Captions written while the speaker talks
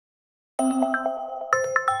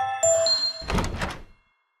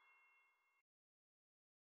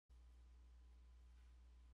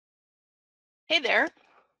Hey there,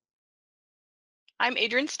 I'm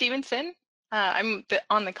Adrienne Stevenson. On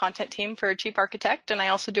the content team for Chief Architect, and I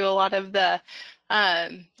also do a lot of the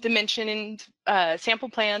dimension and sample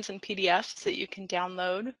plans and PDFs that you can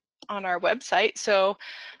download on our website. So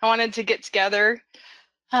I wanted to get together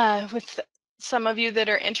with some of you that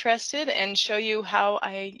are interested and show you how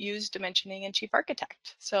I use dimensioning in Chief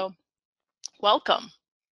Architect. So welcome.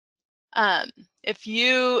 How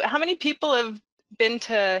many people have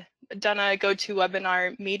done a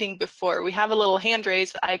GoToWebinar meeting before? We have a little hand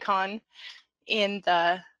raise icon in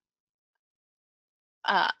the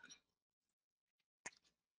uh,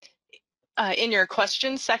 in your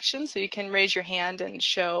questions section, so you can raise your hand and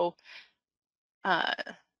show uh,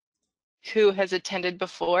 who has attended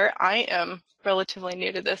before. I am relatively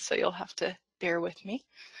new to this, so you'll have to bear with me.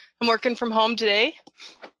 I'm working from home today.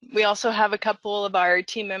 We also have a couple of our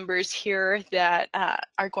team members here that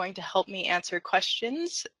are going to help me answer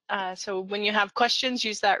questions. So when you have questions,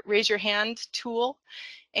 use that raise your hand tool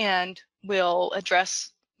and we'll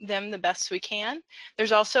address them the best we can.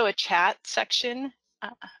 There's also a chat section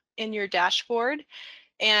in your dashboard.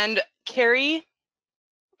 And Carrie,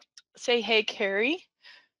 say hey, Carrie.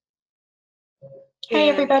 Hey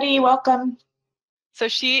everybody, welcome. So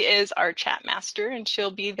she is our chat master, and she'll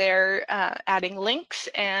be there adding links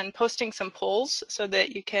and posting some polls so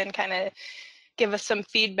that you can kind of give us some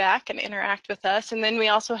feedback and interact with us. And then we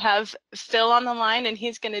also have Phil on the line, and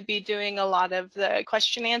he's going to be doing a lot of the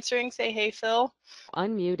question answering. Say hey, Phil.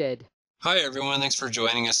 Unmuted. Hi everyone, thanks for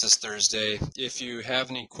joining us this Thursday. If you have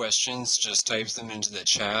any questions, just type them into the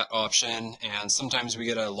chat option, and sometimes we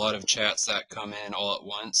get a lot of chats that come in all at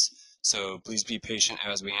once, so please be patient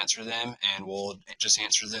as we answer them, and we'll just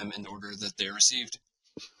answer them in the order that they're received.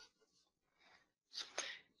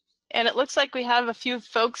 And it looks like we have a few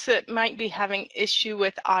folks that might be having issue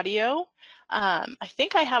with audio. I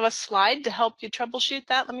think I have a slide to help you troubleshoot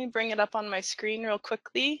that. Let me bring it up on my screen real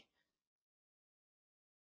quickly.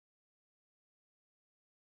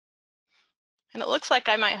 And it looks like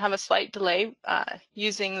I might have a slight delay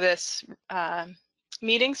using this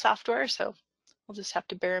meeting software, so we'll just have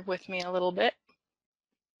to bear with me a little bit.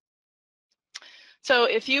 So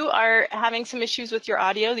if you are having some issues with your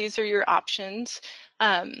audio, these are your options.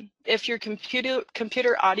 If your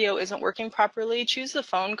computer audio isn't working properly, choose the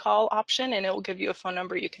phone call option and it will give you a phone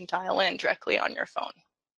number you can dial in directly on your phone.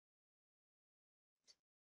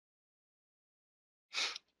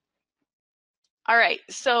 All right,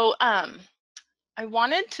 so I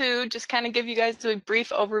wanted to just kind of give you guys a brief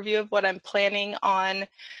overview of what I'm planning on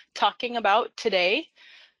talking about today.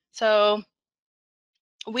 So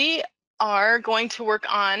we are going to work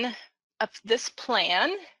on this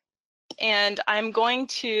plan, and I'm going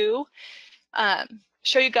to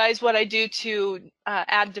show you guys what I do to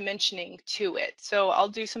add dimensioning to it. So I'll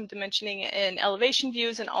do some dimensioning in elevation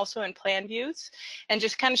views and also in plan views, and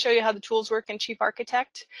just kind of show you how the tools work in Chief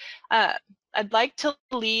Architect. I'd like to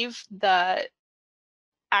leave the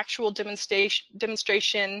actual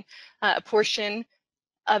demonstration portion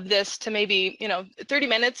of this to maybe 30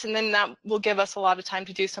 minutes, and then that will give us a lot of time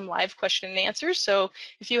to do some live question and answers. So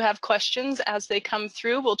if you have questions as they come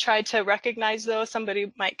through, we'll try to recognize those.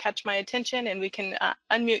 Somebody might catch my attention and we can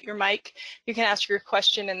unmute your mic. You can ask your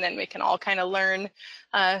question and then we can all kind of learn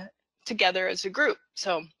together as a group.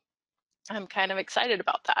 So I'm kind of excited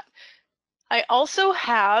about that. I also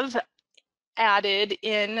have added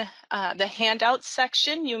in the handouts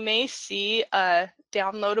section, you may see a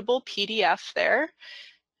downloadable PDF there.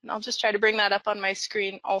 And I'll just try to bring that up on my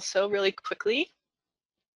screen also really quickly.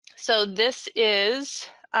 So this is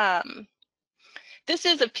a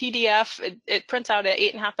PDF. It prints out at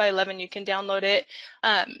 8.5 by 11. You can download it.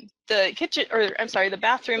 The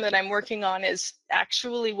bathroom that I'm working on is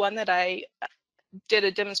actually one that I did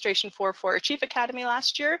a demonstration for Chief Academy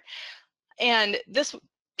last year. And this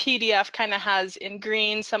PDF kind of has in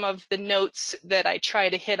green some of the notes that I try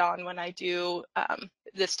to hit on when I do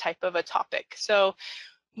this type of a topic. So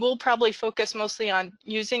we'll probably focus mostly on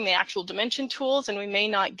using the actual dimension tools, and we may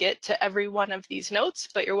not get to every one of these notes,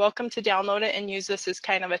 but you're welcome to download it and use this as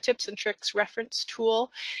kind of a tips and tricks reference tool.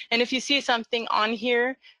 And if you see something on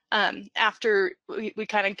here after we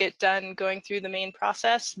kind of get done going through the main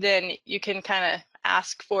process, then you can kind of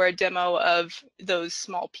ask for a demo of those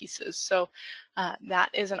small pieces. So that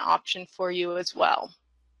is an option for you as well.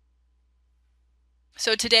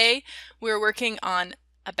 So today we're working on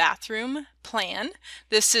a bathroom plan.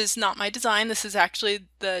 This is not my design. This is actually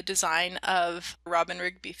the design of Robin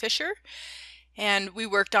Rigby Fisher. And we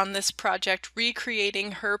worked on this project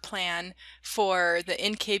recreating her plan for the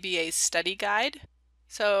NKBA's study guide.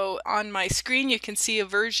 So on my screen you can see a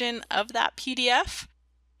version of that PDF.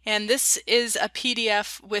 And this is a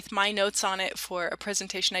PDF with my notes on it for a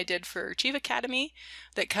presentation I did for Chief Academy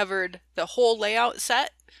that covered the whole layout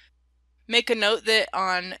set. Make a note that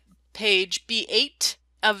on page B8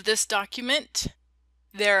 of this document,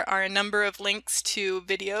 there are a number of links to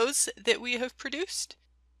videos that we have produced.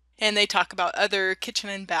 And they talk about other kitchen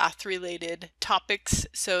and bath related topics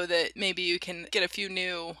so that maybe you can get a few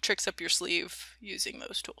new tricks up your sleeve using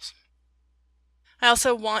those tools. I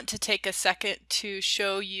also want to take a second to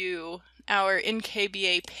show you our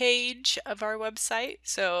NKBA page of our website.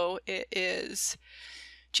 So it is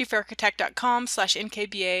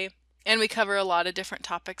chiefarchitect.com/NKBA, and we cover a lot of different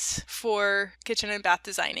topics for kitchen and bath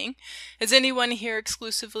designing. Is anyone here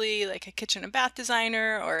exclusively like a kitchen and bath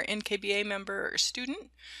designer or NKBA member or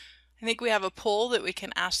student? I think we have a poll that we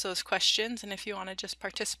can ask those questions, and if you want to just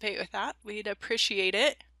participate with that, we'd appreciate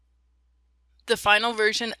it. The final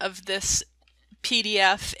version of this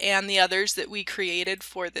PDF and the others that we created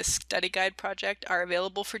for this study guide project are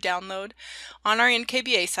available for download on our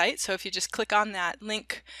NKBA site. So if you just click on that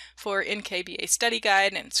link for NKBA study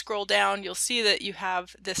guide and scroll down, you'll see that you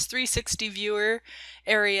have this 360 viewer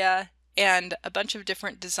area and a bunch of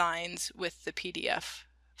different designs with the PDF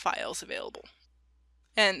files available.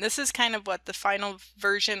 And this is kind of what the final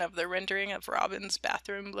version of the rendering of Robin's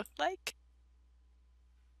bathroom looked like.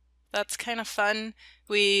 That's kind of fun.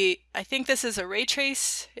 I think this is a ray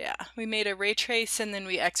trace. Yeah, we made a ray trace and then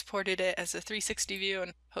we exported it as a 360 view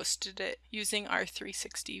and hosted it using our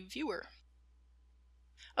 360 viewer.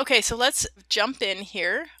 Okay, so let's jump in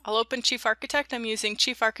here. I'll open Chief Architect. I'm using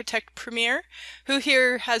Chief Architect Premier. Who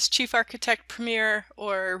here has Chief Architect Premier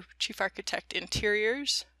or Chief Architect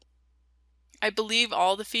Interiors? I believe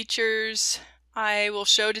all the features I will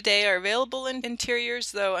show today are available in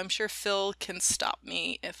Interiors, though I'm sure Phil can stop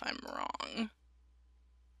me if I'm wrong.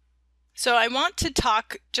 So I want to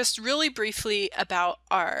talk just really briefly about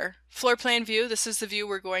our floor plan view. This is the view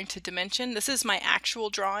we're going to dimension. This is my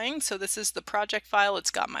actual drawing. So this is the project file.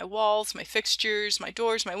 It's got my walls, my fixtures, my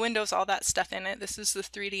doors, my windows, all that stuff in it. This is the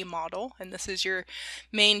 3D model, and this is your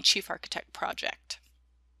main Chief Architect project.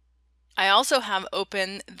 I also have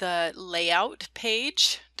open the layout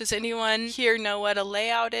page. Does anyone here know what a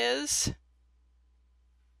layout is?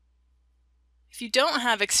 If you don't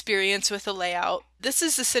have experience with a layout, this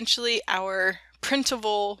is essentially our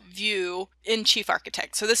printable view in Chief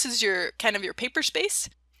Architect. So this is your kind of your paper space,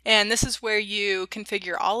 and this is where you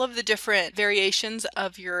configure all of the different variations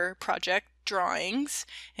of your project drawings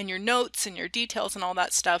and your notes and your details and all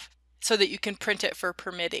that stuff so that you can print it for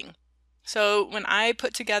permitting. So when I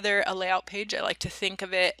put together a layout page, I like to think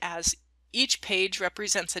of it as each page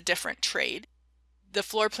represents a different trade. The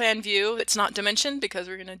floor plan view, it's not dimensioned because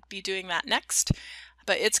we're going to be doing that next,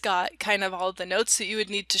 but it's got kind of all the notes that you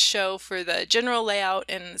would need to show for the general layout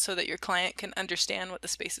and so that your client can understand what the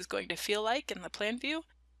space is going to feel like in the plan view.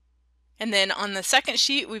 And then on the second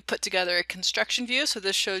sheet, we've put together a construction view. So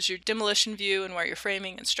this shows your demolition view and where your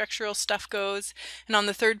framing and structural stuff goes. And on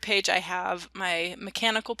the third page, I have my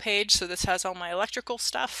mechanical page. So this has all my electrical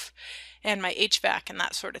stuff and my HVAC and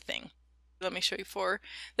that sort of thing. Let me show you four.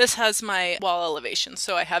 This has my wall elevations.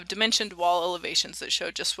 So I have dimensioned wall elevations that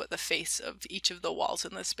show just what the face of each of the walls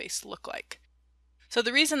in this space look like. So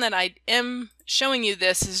the reason that I am showing you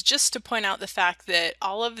this is just to point out the fact that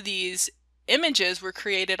all of these images were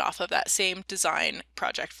created off of that same design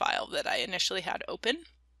project file that I initially had open.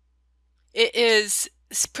 It is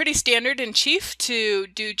pretty standard in Chief to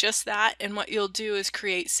do just that, and what you'll do is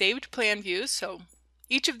create saved plan views. So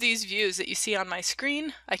each of these views that you see on my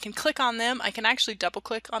screen, I can click on them. I can actually double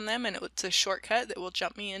click on them and it's a shortcut that will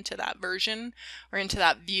jump me into that version or into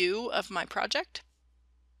that view of my project.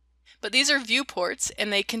 But these are viewports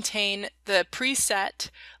and they contain the preset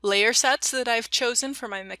layer sets that I've chosen for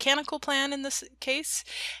my mechanical plan in this case.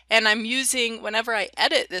 And I'm using, whenever I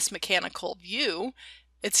edit this mechanical view,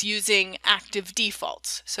 it's using active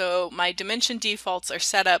defaults. So my dimension defaults are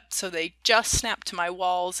set up so they just snap to my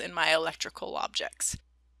walls and my electrical objects.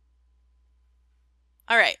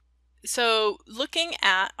 All right, so looking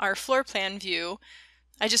at our floor plan view,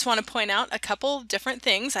 I just want to point out a couple different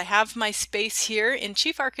things. I have my space here. In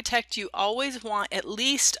Chief Architect, you always want at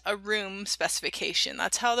least a room specification.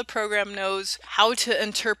 That's how the program knows how to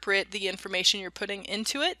interpret the information you're putting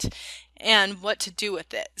into it and what to do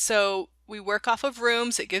with it. So we work off of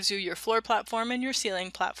rooms. It gives you your floor platform and your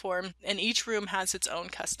ceiling platform, and each room has its own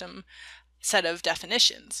custom set of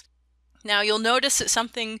definitions. Now you'll notice that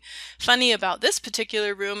something funny about this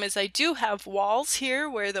particular room is I do have walls here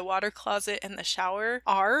where the water closet and the shower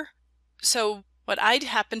are. So what I'd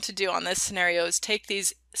happen to do on this scenario is take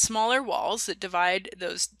these smaller walls that divide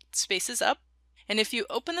those spaces up, and if you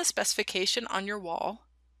open the specification on your wall,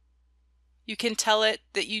 you can tell it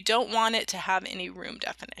that you don't want it to have any room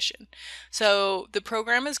definition. So the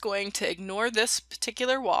program is going to ignore this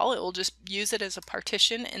particular wall. It will just use it as a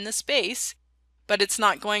partition in the space, but it's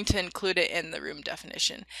not going to include it in the room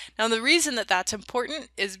definition. Now the reason that that's important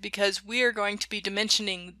is because we are going to be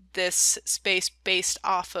dimensioning this space based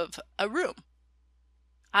off of a room.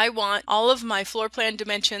 I want all of my floor plan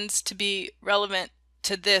dimensions to be relevant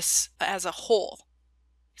to this as a whole.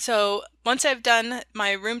 So once I've done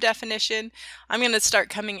my room definition, I'm going to start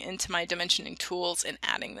coming into my dimensioning tools and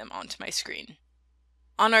adding them onto my screen.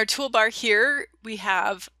 On our toolbar here, we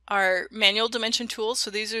have our manual dimension tools. So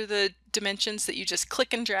these are the dimensions that you just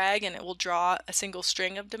click and drag and it will draw a single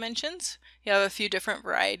string of dimensions. You have a few different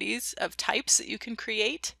varieties of types that you can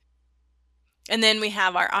create. And then we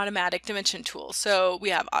have our automatic dimension tool. So we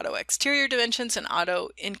have auto exterior dimensions and auto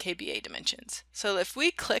NKBA dimensions. So if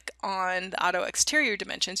we click on the auto exterior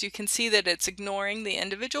dimensions, you can see that it's ignoring the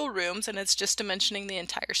individual rooms and it's just dimensioning the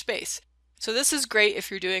entire space. So this is great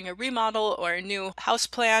if you're doing a remodel or a new house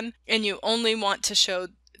plan and you only want to show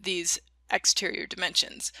these exterior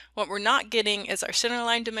dimensions. What we're not getting is our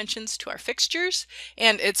centerline dimensions to our fixtures,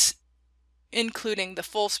 and it's including the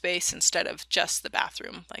full space instead of just the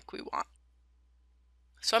bathroom like we want.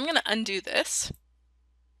 So I'm going to undo this,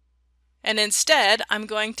 and instead I'm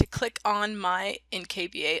going to click on my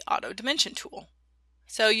NKBA Auto Dimension tool.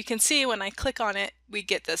 So you can see when I click on it, we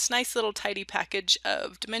get this nice little tidy package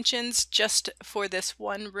of dimensions just for this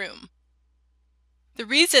one room. The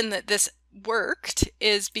reason that this worked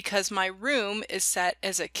is because my room is set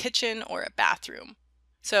as a kitchen or a bathroom.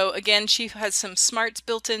 So again, she has some smarts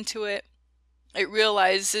built into it. It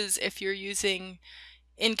realizes if you're using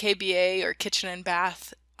NKBA or kitchen and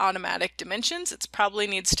bath automatic dimensions, it probably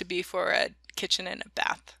needs to be for a kitchen and a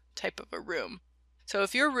bath type of a room. So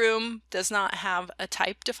if your room does not have a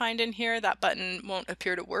type defined in here, that button won't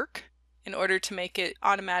appear to work. In order to make it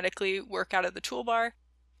automatically work out of the toolbar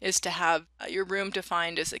is to have your room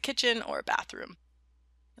defined as a kitchen or a bathroom.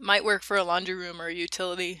 It might work for a laundry room or a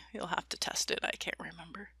utility. You'll have to test it. I can't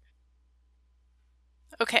remember.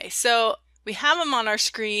 Okay, so we have them on our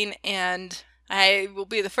screen, and I will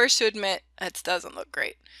be the first to admit it doesn't look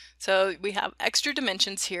great. So we have extra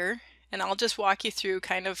dimensions here, and I'll just walk you through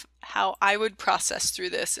kind of how I would process through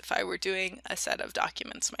this if I were doing a set of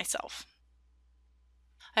documents myself.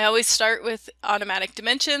 I always start with automatic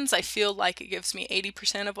dimensions. I feel like it gives me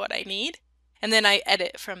 80% of what I need, and then I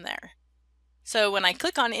edit from there. So when I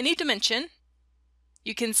click on any dimension,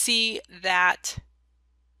 you can see that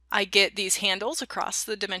I get these handles across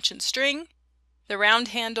the dimension string. The round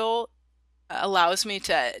handle allows me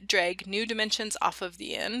to drag new dimensions off of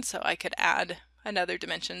the end, so I could add another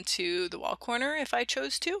dimension to the wall corner if I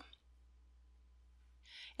chose to.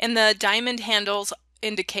 And the diamond handles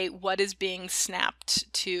indicate what is being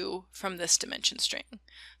snapped to from this dimension string.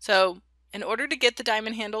 So in order to get the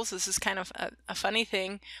diamond handles, this is kind of a funny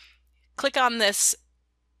thing. Click on this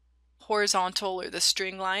horizontal or the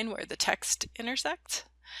string line where the text intersects.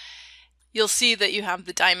 You'll see that you have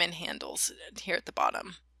the diamond handles here at the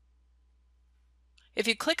bottom. If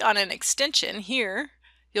you click on an extension here,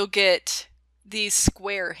 you'll get these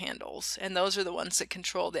square handles, and those are the ones that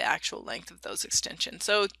control the actual length of those extensions.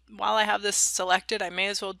 So while I have this selected, I may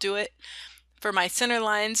as well do it. For my center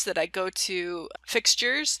lines that I go to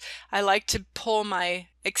fixtures, I like to pull my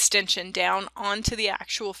extension down onto the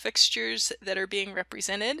actual fixtures that are being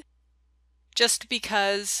represented, just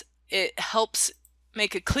because it helps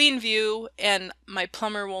make a clean view and my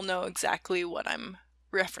plumber will know exactly what I'm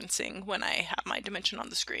referencing when I have my dimension on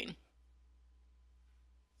the screen.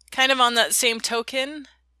 Kind of on that same token,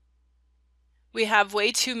 we have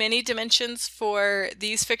way too many dimensions for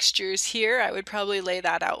these fixtures here. I would probably lay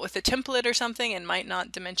that out with a template or something and might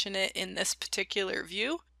not dimension it in this particular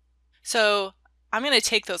view. So I'm going to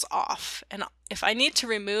take those off, and if I need to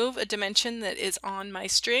remove a dimension that is on my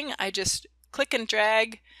string, I just click and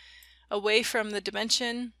drag away from the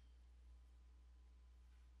dimension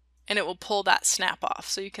and it will pull that snap off,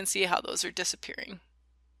 so you can see how those are disappearing.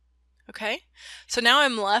 Okay, so now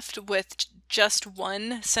I'm left with just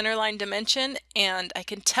one centerline dimension, and I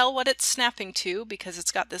can tell what it's snapping to because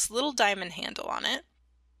it's got this little diamond handle on it.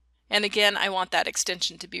 And again, I want that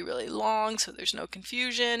extension to be really long so there's no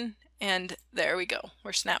confusion. And there we go.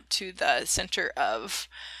 We're snapped to the center of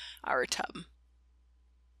our tub.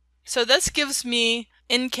 So this gives me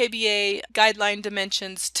NKBA guideline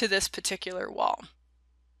dimensions to this particular wall.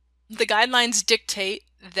 The guidelines dictate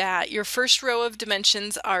that your first row of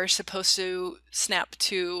dimensions are supposed to snap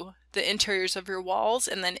to the interiors of your walls,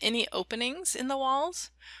 and then any openings in the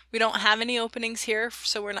walls. We don't have any openings here,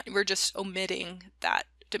 so we're just omitting that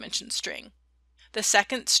dimension string. The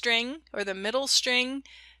second string, or the middle string,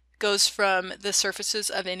 goes from the surfaces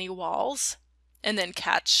of any walls, and then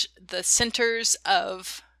catch the centers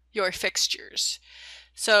of your fixtures.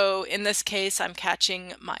 So in this case, I'm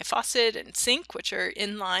catching my faucet and sink, which are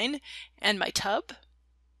in line, and my tub.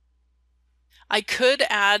 I could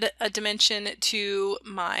add a dimension to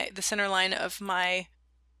the center line of my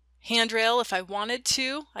handrail if I wanted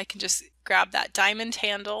to. I can just grab that diamond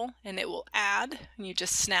handle and it will add, and you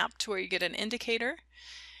just snap to where you get an indicator.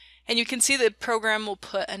 And you can see the program will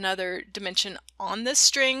put another dimension on this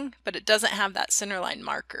string, but it doesn't have that centerline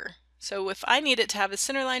marker. So if I need it to have a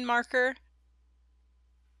centerline marker,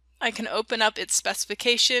 I can open up its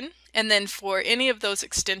specification, and then for any of those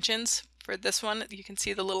extensions, for this one, you can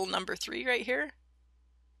see the little number 3 right here.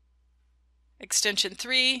 Extension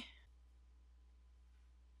 3,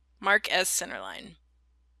 mark as centerline.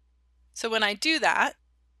 So when I do that,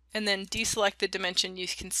 and then deselect the dimension, you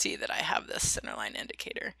can see that I have this centerline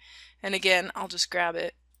indicator. And again, I'll just grab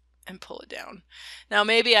it and pull it down. Now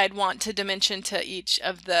maybe I'd want to dimension to each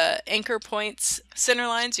of the anchor points center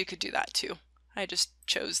lines. You could do that too. I just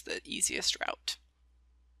chose the easiest route.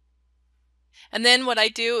 And then what I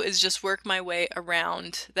do is just work my way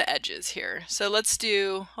around the edges here. So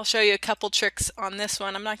I'll show you a couple tricks on this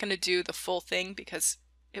one. I'm not going to do the full thing because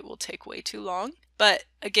it will take way too long. But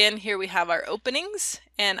again, here we have our openings,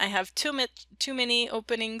 and I have too many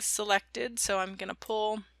openings selected, so I'm going to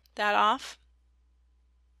pull that off.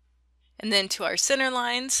 And then to our center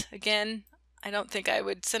lines, again, I don't think I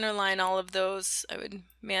would center line all of those. I would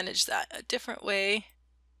manage that a different way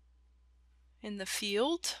in the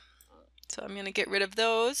field. So I'm going to get rid of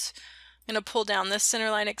those. I'm going to pull down this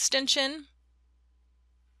centerline extension,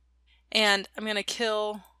 and I'm going to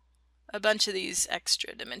kill a bunch of these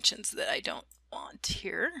extra dimensions that I don't want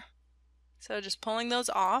here. So just pulling those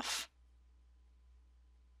off.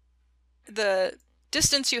 The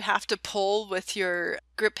distance you have to pull with your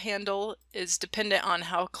grip handle is dependent on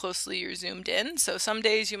how closely you're zoomed in. So some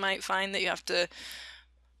days you might find that you have to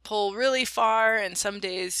pull really far, and some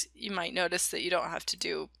days you might notice that you don't have to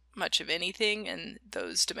do much of anything and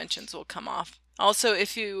those dimensions will come off. Also,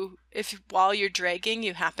 if while you're dragging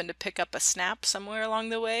you happen to pick up a snap somewhere along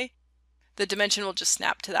the way, the dimension will just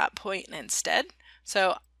snap to that point instead.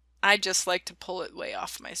 So I just like to pull it way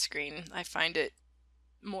off my screen. I find it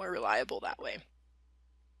more reliable that way.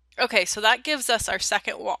 Okay, so that gives us our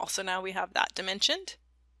second wall. So now we have that dimensioned.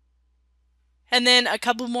 And then a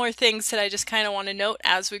couple more things that I just kind of want to note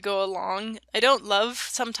as we go along. I don't love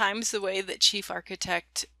sometimes the way that Chief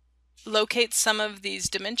Architect locates some of these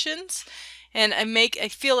dimensions, and I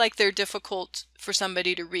feel like they're difficult for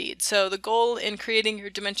somebody to read. So the goal in creating your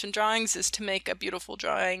dimension drawings is to make a beautiful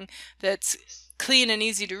drawing that's clean and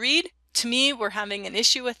easy to read. To me, we're having an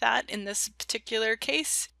issue with that in this particular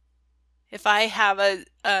case. If I have a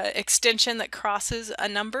extension that crosses a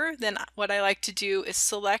number, then what I like to do is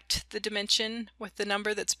select the dimension with the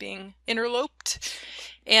number that's being interloped.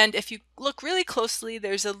 And if you look really closely,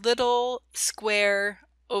 there's a little square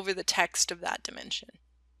over the text of that dimension.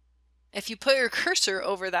 If you put your cursor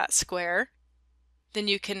over that square, then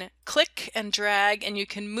you can click and drag and you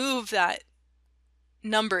can move that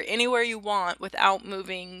number anywhere you want without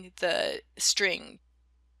moving the string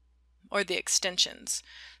or the extensions.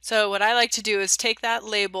 So what I like to do is take that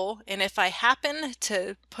label, and if I happen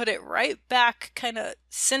to put it right back kind of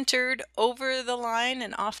centered over the line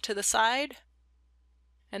and off to the side,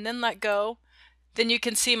 and then let go, then you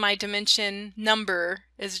can see my dimension number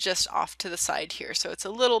is just off to the side here, so it's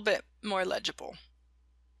a little bit more legible.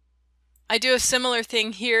 I do a similar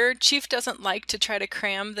thing here. Chief doesn't like to try to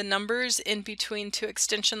cram the numbers in between two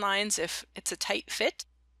extension lines if it's a tight fit.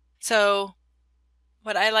 So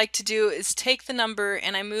what I like to do is take the number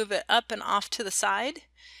and I move it up and off to the side,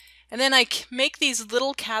 and then I make these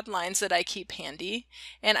little CAD lines that I keep handy,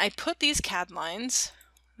 and I put these CAD lines,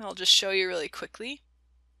 I'll just show you really quickly.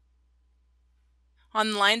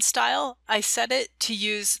 On line style, I set it to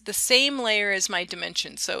use the same layer as my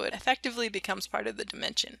dimension, so it effectively becomes part of the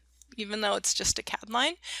dimension, even though it's just a CAD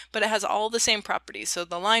line, but it has all the same properties, so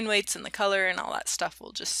the line weights and the color and all that stuff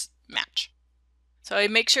will just match. So I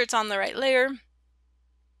make sure it's on the right layer,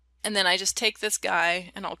 and then I just take this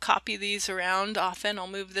guy and I'll copy these around often. I'll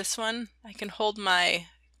move this one. I can hold my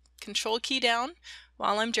control key down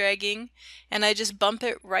while I'm dragging, and I just bump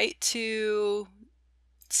it right to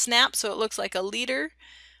snap so it looks like a leader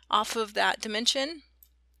off of that dimension,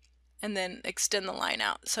 and then extend the line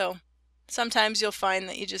out. So sometimes you'll find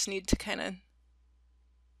that you just need to kind of,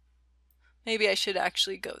 maybe I should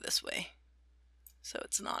actually go this way so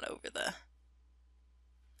it's not over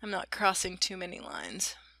I'm not crossing too many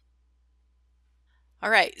lines.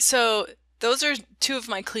 Alright, so those are two of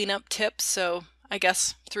my cleanup tips. So I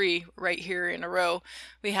guess 3 right here in a row.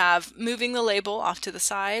 We have moving the label off to the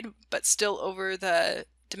side, but still over the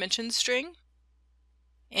dimension string.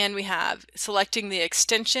 And we have selecting the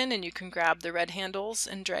extension, and you can grab the red handles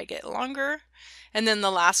and drag it longer. And then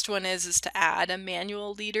the last one is to add a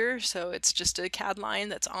manual leader. So it's just a CAD line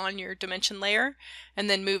that's on your dimension layer, and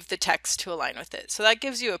then move the text to align with it. So that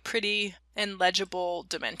gives you a pretty and legible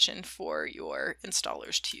dimension for your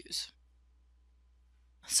installers to use.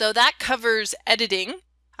 So that covers editing.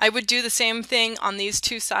 I would do the same thing on these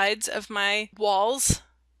 2 sides of my walls.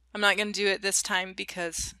 I'm not going to do it this time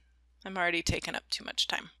because I'm already taking up too much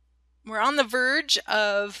time. We're on the verge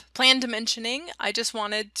of plan dimensioning. I just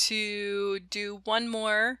wanted to do one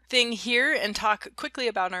more thing here and talk quickly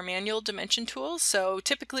about our manual dimension tools. So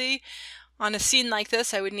typically on a scene like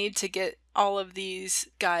this, I would need to get all of these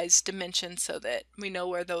guys dimensioned so that we know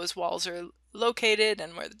where those walls are located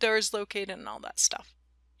and where the door is located and all that stuff.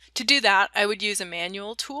 To do that, I would use a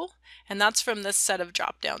manual tool, and that's from this set of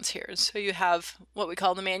drop downs here. So you have what we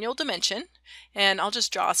call the manual dimension, and I'll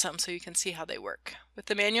just draw some so you can see how they work. With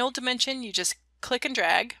the manual dimension, you just click and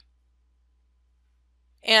drag,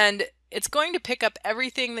 and it's going to pick up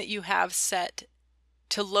everything that you have set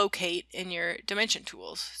to locate in your dimension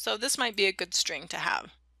tools. So this might be a good string to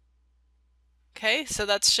have. Okay, so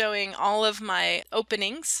that's showing all of my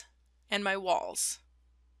openings and my walls.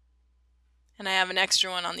 And I have an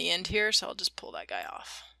extra one on the end here, so I'll just pull that guy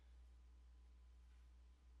off.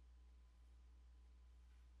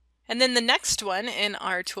 And then the next one in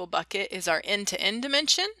our tool bucket is our end-to-end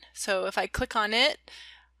dimension. So if I click on it,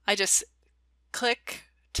 I just click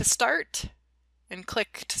to start and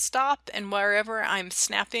click to stop, and wherever I'm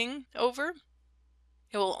snapping over,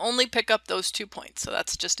 it will only pick up those 2 points. So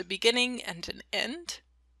that's just a beginning and an end.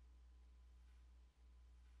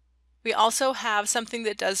 We also have something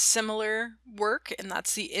that does similar work, and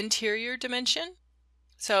that's the interior dimension.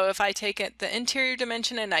 So if I take the interior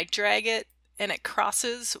dimension and I drag it and it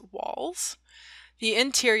crosses walls, the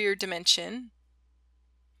interior dimension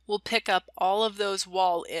will pick up all of those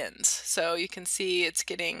wall ends. So you can see it's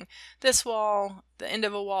getting this wall, the end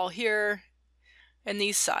of a wall here, and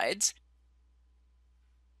these sides.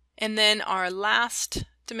 And then our last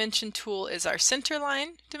dimension tool is our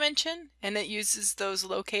centerline dimension, and it uses those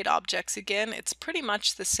locate objects again. It's pretty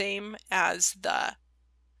much the same as the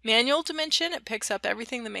manual dimension. It picks up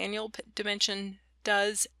everything the manual dimension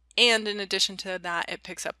does, and in addition to that, it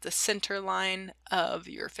picks up the center line of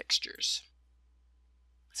your fixtures.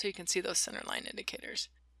 So you can see those center line indicators.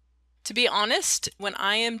 To be honest, when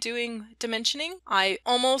I am doing dimensioning, I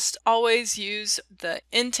almost always use the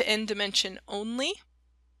end-to-end dimension only.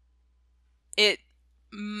 It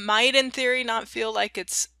might in theory not feel like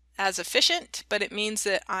it's as efficient, but it means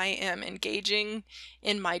that I am engaging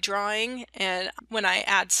in my drawing, and when I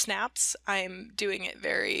add snaps, I'm doing it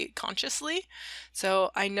very consciously,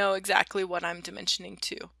 so I know exactly what I'm dimensioning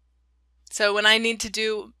to. So when I need to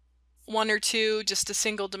do 1 or 2, just a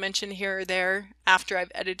single dimension here or there after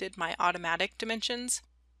I've edited my automatic dimensions,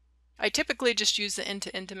 I typically just use the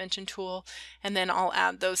end-to-end dimension tool, and then I'll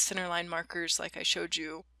add those centerline markers like I showed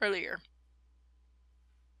you earlier.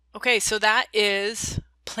 Okay, so that is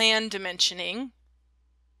plan dimensioning.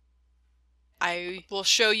 I will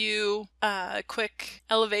show you a quick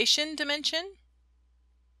elevation dimension,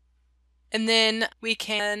 and then we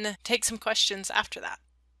can take some questions after that.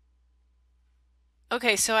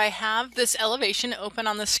 Okay, so I have this elevation open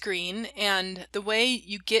on the screen, and the way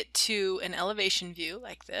you get to an elevation view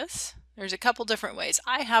like this, there's a couple different ways.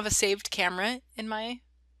 I have a saved camera in my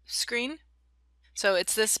screen. So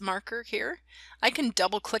it's this marker here. I can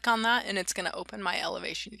double click on that and it's going to open my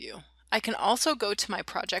elevation view. I can also go to my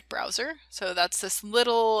project browser. So that's this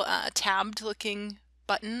little tabbed looking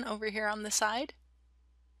button over here on the side.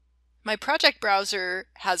 My project browser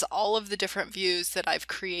has all of the different views that I've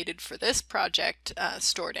created for this project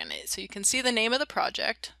stored in it. So you can see the name of the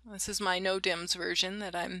project. This is my no dims version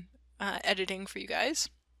that I'm editing for you guys.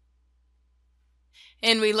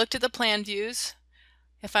 And we looked at the plan views.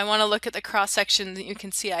 If I want to look at the cross sections, you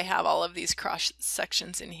can see I have all of these cross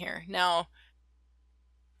sections in here. Now,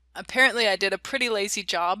 apparently I did a pretty lazy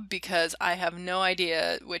job because I have no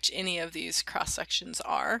idea which any of these cross sections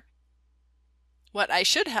are. What I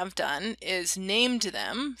should have done is named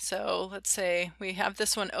them. So let's say we have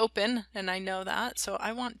this one open and I know that. So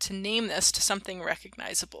I want to name this to something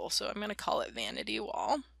recognizable. So I'm going to call it Vanity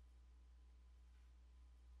Wall.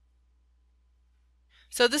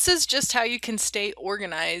 So this is just how you can stay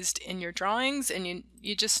organized in your drawings, and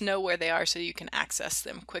you just know where they are so you can access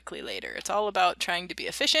them quickly later. It's all about trying to be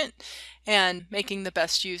efficient and making the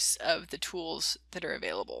best use of the tools that are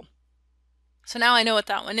available. So now I know what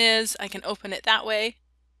that one is. I can open it that way.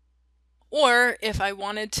 Or if I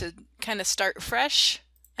wanted to kind of start fresh,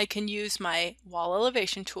 I can use my wall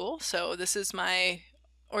elevation tool. So this is my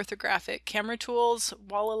orthographic camera tools,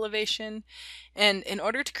 wall elevation. And in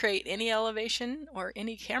order to create any elevation or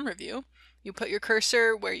any camera view, you put your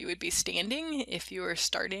cursor where you would be standing if you were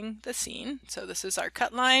starting the scene. So this is our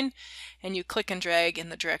cut line, and you click and drag in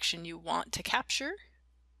the direction you want to capture.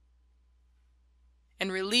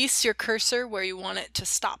 And release your cursor where you want it to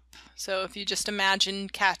stop. So if you just imagine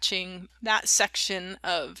catching that section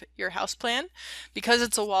of your house plan, because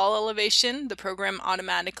it's a wall elevation, the program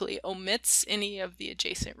automatically omits any of the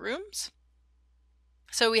adjacent rooms.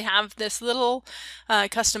 So we have this little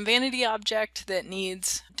custom vanity object that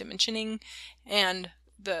needs dimensioning, and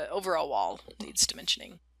the overall wall needs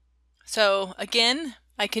dimensioning. So again,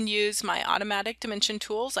 I can use my automatic dimension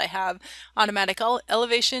tools. I have automatic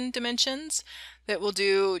elevation dimensions that will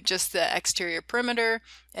do just the exterior perimeter,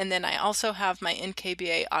 and then I also have my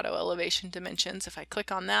NKBA auto elevation dimensions. If I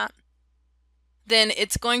click on that, then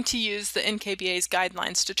it's going to use the NKBA's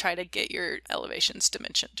guidelines to try to get your elevations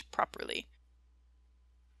dimensioned properly.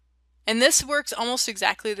 And this works almost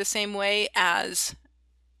exactly the same way as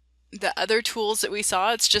the other tools that we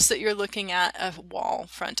saw. It's just that you're looking at a wall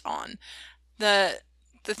front on.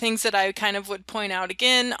 The things that I kind of would point out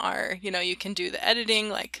again are, you can do the editing,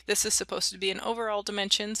 like this is supposed to be an overall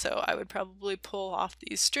dimension, so I would probably pull off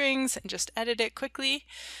these strings and just edit it quickly.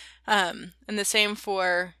 And the same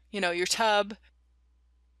for, your tub.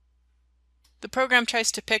 The program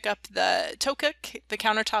tries to pick up the TOCA, the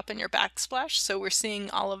countertop, and your backsplash, so we're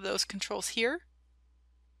seeing all of those controls here.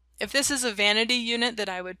 If this is a vanity unit that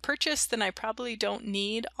I would purchase, then I probably don't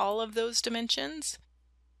need all of those dimensions.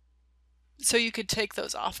 So you could take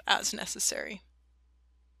those off as necessary.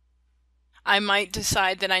 I might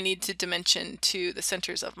decide that I need to dimension to the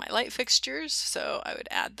centers of my light fixtures, so I would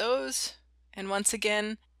add those. And once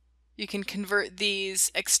again, you can convert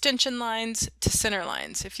these extension lines to center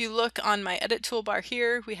lines. If you look on my edit toolbar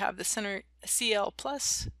here, we have the center CL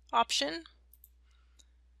Plus option.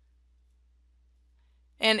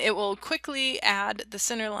 And it will quickly add the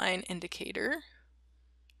center line indicator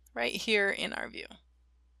right here in our view.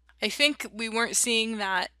 I think we weren't seeing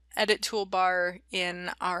that edit toolbar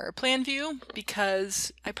in our plan view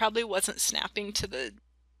because I probably wasn't snapping to the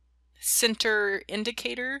center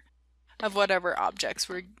indicator of whatever objects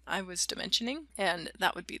I was dimensioning, and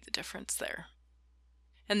that would be the difference there.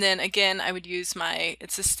 And then again, I would use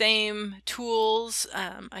it's the same tools.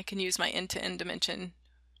 I can use my end-to-end dimension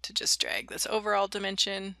to just drag this overall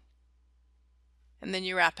dimension, and then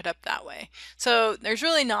you wrap it up that way. So there's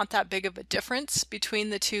really not that big of a difference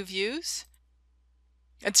between the two views.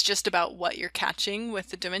 It's just about what you're catching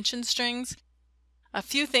with the dimension strings. A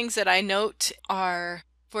few things that I note are,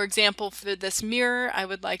 for example, for this mirror, I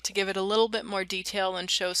would like to give it a little bit more detail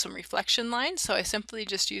and show some reflection lines. So I simply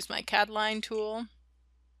just use my CAD line tool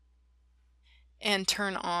and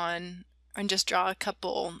turn on and just draw a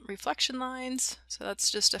couple reflection lines. So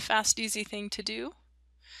that's just a fast, easy thing to do.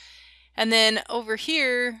 And then over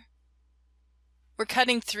here, we're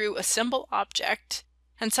cutting through a symbol object,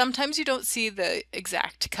 and sometimes you don't see the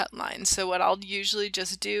exact cut line. So what I'll usually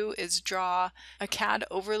just do is draw a CAD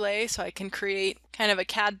overlay so I can create kind of a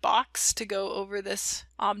CAD box to go over this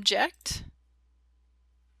object.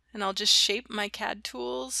 And I'll just shape my CAD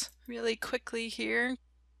tools really quickly here.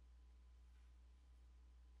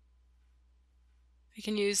 I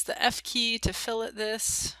can use the F key to fillet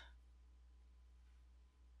this.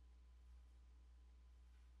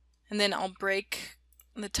 And then I'll break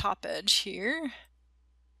the top edge here.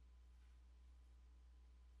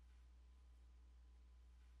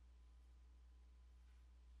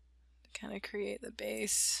 To kind of create the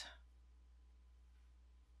base.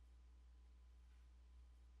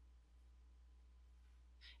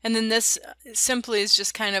 And then this simply is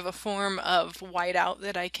just kind of a form of whiteout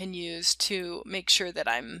that I can use to make sure that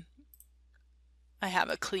I have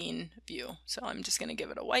a clean view. So I'm just going to give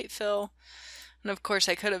it a white fill. And of course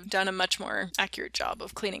I could have done a much more accurate job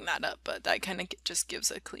of cleaning that up, but that kind of just gives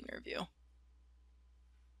a cleaner view.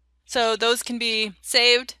 So those can be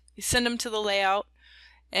saved, you send them to the layout,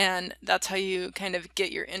 and that's how you kind of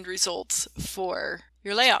get your end results for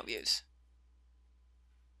your layout views.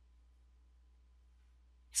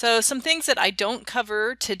 So some things that I don't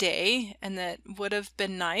cover today and that would have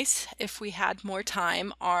been nice if we had more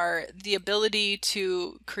time are the ability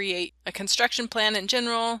to create a construction plan in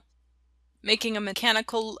general, making a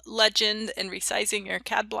mechanical legend and resizing your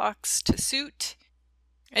CAD blocks to suit,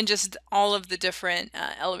 and just all of the different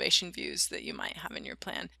elevation views that you might have in your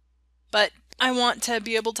plan. but I want to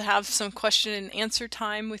be able to have some question and answer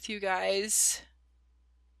time with you guys.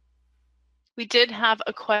 We did have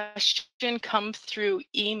a question come through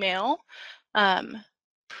email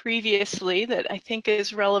previously that I think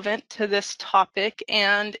is relevant to this topic,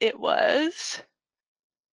 and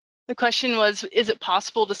the question was, is it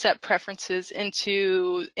possible to set preferences in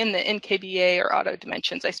the NKBA or auto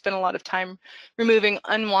dimensions? I spent a lot of time removing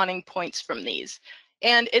unwanted points from these.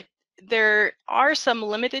 And there are some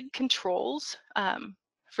limited controls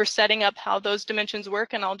for setting up how those dimensions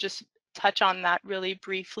work, and I'll just touch on that really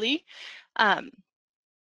briefly. Like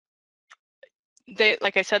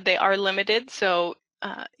I said, they are limited, so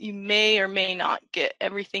you may or may not get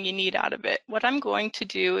everything you need out of it. What I'm going to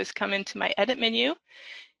do is come into my edit menu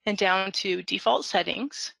and down to default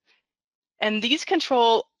settings. And these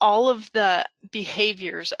control all of the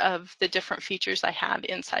behaviors of the different features I have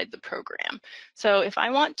inside the program. So if I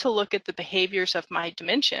want to look at the behaviors of my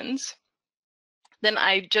dimensions, then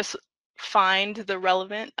I just find the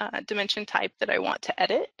relevant dimension type that I want to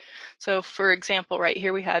edit. So for example, right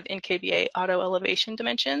here we have NKBA auto elevation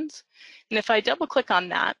dimensions. And if I double click on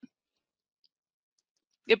that,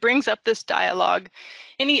 it brings up this dialog.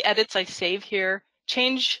 Any edits I save here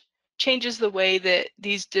changes the way that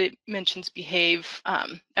these dimensions behave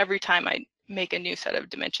every time I make a new set of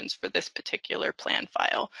dimensions for this particular plan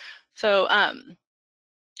file. So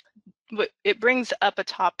it brings up a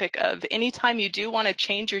topic of anytime you do want to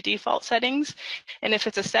change your default settings, and if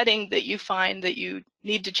it's a setting that you find that you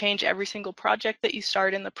need to change every single project that you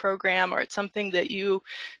start in the program, or it's something that you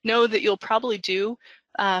know that you'll probably do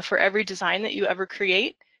for every design that you ever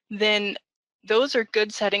create, then those are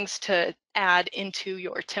good settings to add into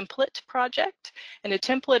your template project. And a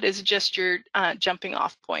template is just your jumping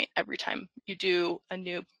off point every time you do a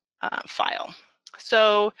new file.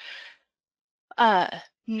 So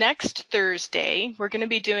next Thursday, we're going to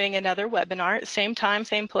be doing another webinar, same time,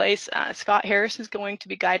 same place. Scott Harris is going to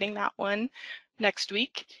be guiding that one next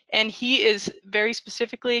week, and he is very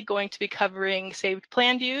specifically going to be covering saved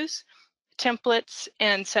plan views, templates,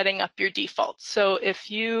 and setting up your defaults. So if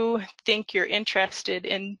you think you're interested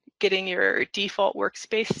in getting your default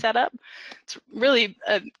workspace set up, it's really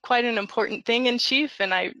quite an important thing in Chief,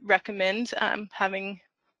 and I recommend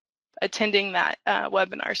attending that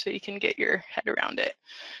webinar so you can get your head around it.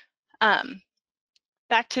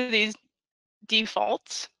 Back to these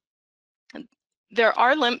defaults.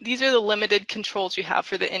 These are the limited controls you have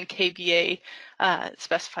for the NKBA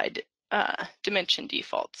specified dimension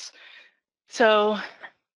defaults. So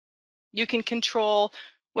you can control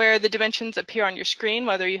where the dimensions appear on your screen,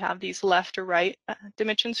 whether you have these left or right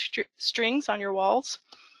dimension strings on your walls.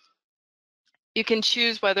 You can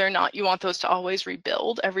choose whether or not you want those to always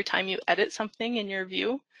rebuild every time you edit something in your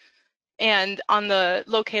view. And on the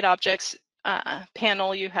locate objects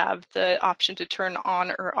panel, you have the option to turn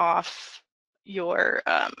on or off your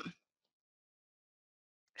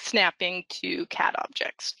snapping to CAD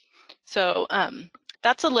objects. So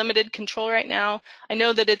that's a limited control right now. I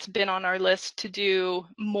know that it's been on our list to do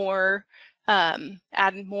more,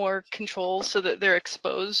 add more controls so that they're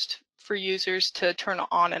exposed for users to turn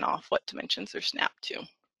on and off what dimensions they're snapped to.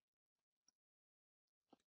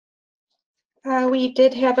 We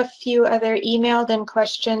did have a few other emailed in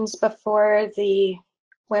questions before the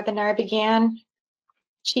webinar began.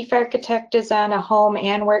 Chief Architect is on a home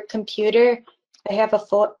and work computer. I have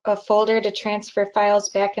a folder to transfer files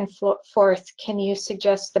back and forth. Can you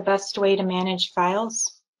suggest the best way to manage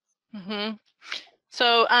files? Mm-hmm.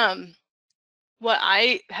 So what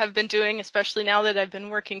I have been doing, especially now that I've been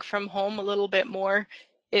working from home a little bit more,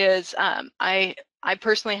 is I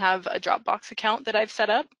personally have a Dropbox account that I've set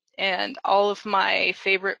up, and all of my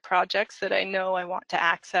favorite projects that I know I want to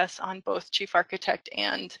access on both Chief Architect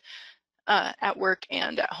and at work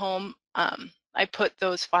and at home, I put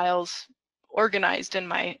those files organized in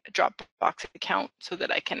my Dropbox account so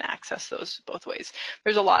that I can access those both ways.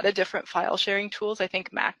 There's a lot of different file sharing tools. I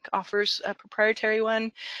think Mac offers a proprietary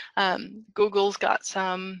one. Google's got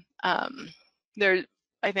some. I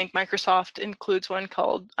think Microsoft includes one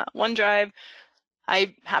called OneDrive.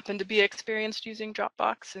 I happen to be experienced using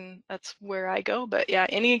Dropbox, and that's where I go. But yeah,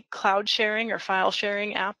 any cloud sharing or file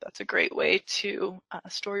sharing app, that's a great way to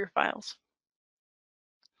store your files.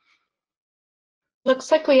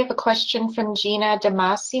 Looks like we have a question from Gina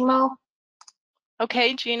DeMassimo.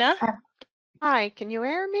 Okay, Gina. Hi, can you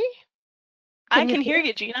hear me? I can hear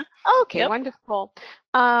you, Gina. Okay, Yep. wonderful.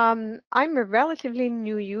 I'm a relatively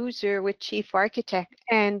new user with Chief Architect,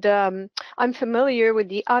 and I'm familiar with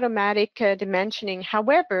the automatic dimensioning.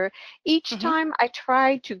 However, each time I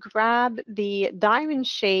try to grab the diamond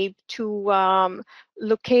shape to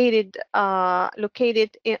locate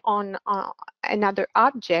it on another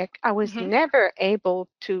object, I was never able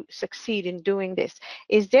to succeed in doing this.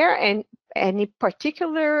 Is there any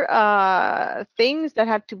particular things that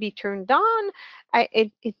have to be turned on?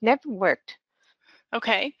 It never worked.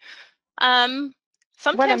 Okay. What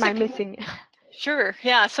Sometimes am I missing? Sure.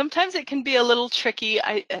 Yeah. Sometimes it can be a little tricky.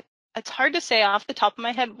 It's hard to say off the top of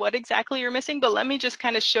my head what exactly you're missing, but let me just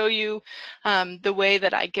kind of show you the way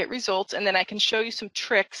that I get results, and then I can show you some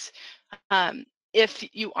tricks if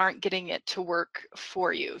you aren't getting it to work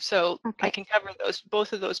for you. So I can cover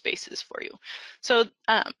both of those bases for you. So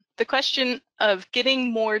the question of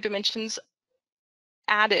getting more dimensions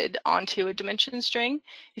added onto a dimension string,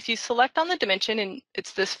 if you select on the dimension, and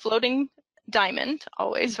it's this floating diamond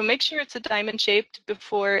always, so make sure it's a diamond shaped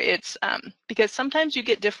before it's because sometimes you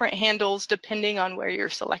get different handles depending on where you're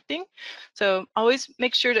selecting, so always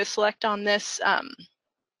make sure to select on this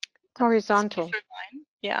horizontal line.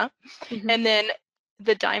 Yeah. And then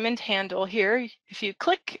the diamond handle here, if you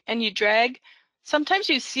click and you drag, sometimes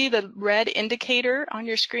you see the red indicator on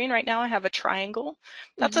your screen. Right now I have a triangle.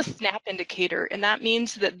 That's a snap indicator, and that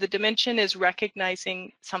means that the dimension is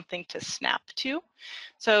recognizing something to snap to.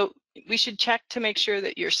 So we should check to make sure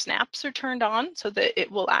that your snaps are turned on so that it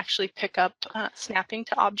will actually pick up snapping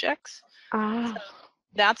to objects. So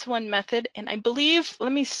that's one method, and I believe,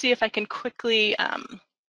 let me see if I can quickly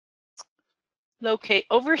locate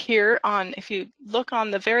over here on, if you look on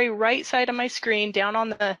the very right side of my screen, down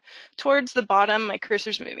on towards the bottom, my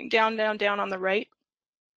cursor's moving down, down, down on the right.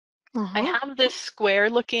 I have this square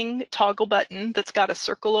looking toggle button that's got a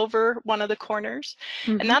circle over one of the corners,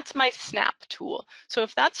 and that's my snap tool. So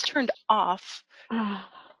if that's turned off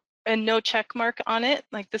and no check mark on it,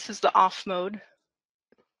 like this is the off mode,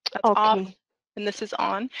 that's off, and this is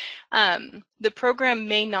on, the program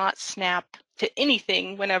may not snap to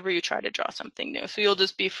anything whenever you try to draw something new. So you'll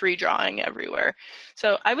just be free drawing everywhere.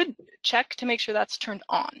 So I would check to make sure that's turned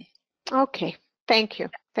on. Okay, thank you.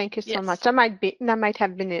 Thank you so much. That might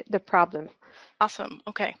have been the problem. Awesome.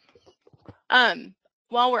 Okay.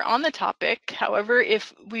 While we're on the topic, however,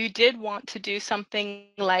 if we did want to do something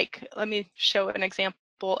like, let me show an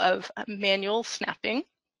example of manual snapping.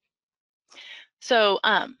 So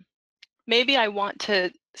maybe I want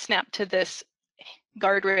to snap to this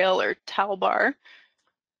guardrail or towel bar,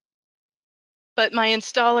 but my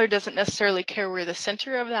installer doesn't necessarily care where the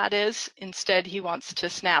center of that is. Instead, he wants to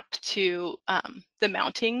snap to the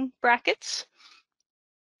mounting brackets.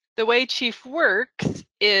 The way Chief works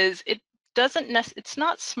is it's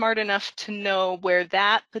not smart enough to know where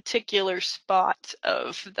that particular spot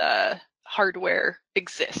of the hardware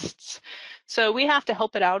exists. So we have to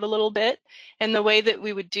help it out a little bit. And the way that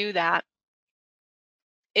we would do that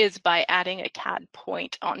is by adding a CAD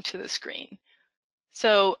point onto the screen.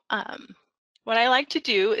 So what I like to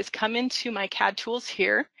do is come into my CAD tools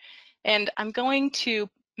here, and I'm going to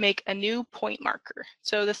make a new point marker.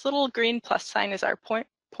 So this little green plus sign is our point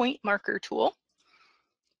marker tool,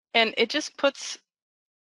 and it just puts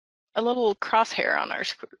a little crosshair on our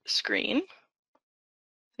screen,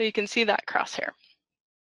 so you can see that crosshair.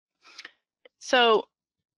 So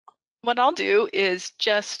what I'll do is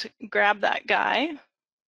just grab that guy,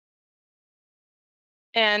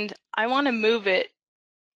 and I want to move it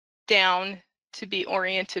down to be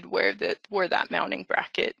oriented where that mounting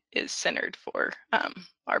bracket is centered for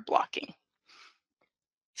our blocking.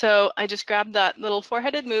 So I just grabbed that little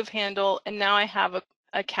four-headed move handle, and now I have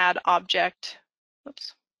a CAD object,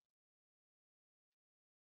 oops,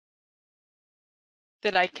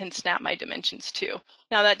 that I can snap my dimensions to.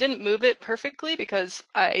 Now that didn't move it perfectly because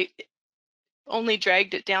I only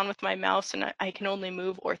dragged it down with my mouse, and I can only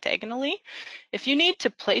move orthogonally. If you need to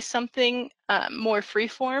place something more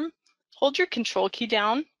freeform, hold your control key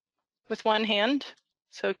down with one hand.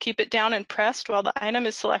 So keep it down and pressed while the item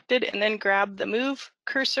is selected, and then grab the move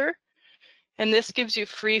cursor. And this gives you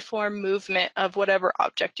freeform movement of whatever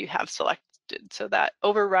object you have selected. So that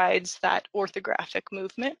overrides that orthographic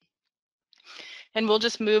movement. And we'll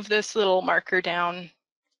just move this little marker down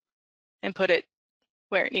and put it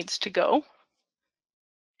where it needs to go.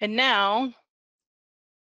 And now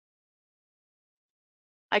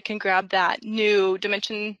I can grab that new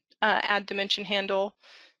dimension, add dimension handle,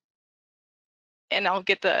 and I'll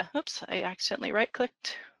get the, oops, I accidentally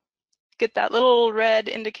right-clicked. Get that little red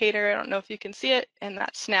indicator, I don't know if you can see it, and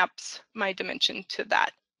that snaps my dimension to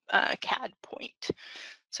that CAD point.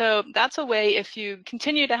 So that's a way if you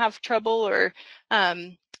continue to have trouble, or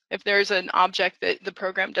if there's an object that the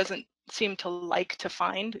program doesn't seem to like to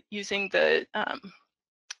find, using the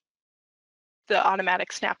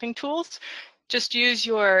automatic snapping tools, just use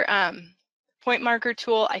your point marker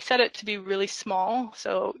tool. I set it to be really small,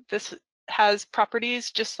 so this has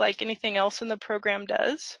properties just like anything else in the program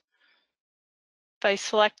does. If I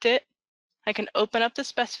select it, I can open up the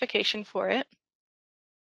specification for it.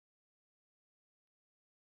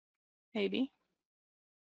 Maybe.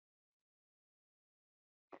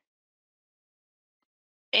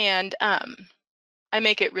 And I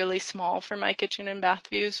make it really small for my kitchen and bath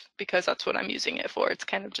views because that's what I'm using it for. It's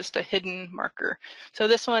kind of just a hidden marker. So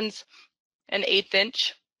this one's an 1/8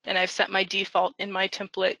 inch, and I've set my default in my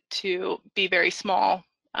template to be very small.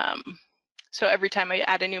 So every time I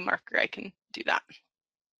add a new marker, I can do that.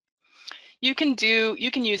 You can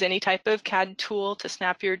use any type of CAD tool to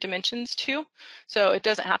snap your dimensions to. So it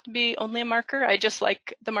doesn't have to be only a marker. I just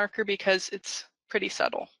like the marker because it's pretty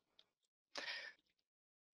subtle.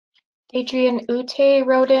 Adrian Ute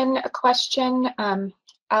wrote in a question.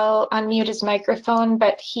 I'll unmute his microphone,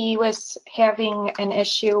 but he was having an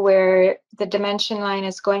issue where the dimension line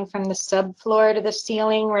is going from the subfloor to the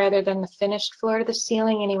ceiling rather than the finished floor to the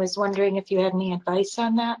ceiling, and he was wondering if you had any advice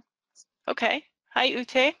on that. Okay. Hi,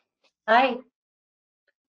 Ute. Hi.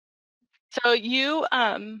 So you,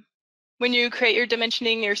 when you create your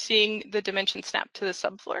dimensioning, you're seeing the dimension snap to the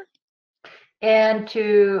subfloor? And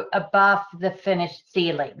to above the finished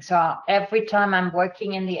ceiling. So every time I'm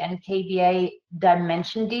working in the NKBA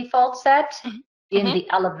dimension default set, in the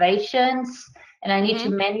elevations, and I need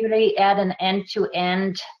to manually add an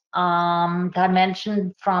end-to-end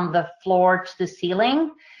dimension from the floor to the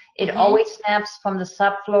ceiling, it always snaps from the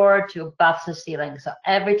subfloor to above the ceiling. So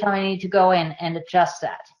every time I need to go in and adjust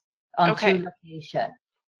that on two locations.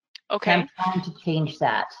 Okay. I'm trying to change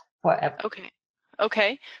that forever. Okay.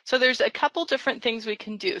 Okay. So there's a couple different things we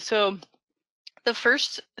can do. So the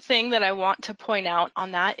first thing that I want to point out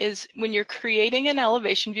on that is when you're creating an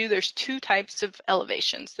elevation view, there's two types of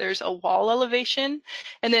elevations. There's a wall elevation,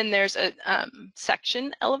 and then there's a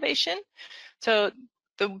section elevation. So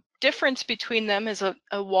the difference between them is the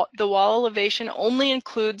wall elevation only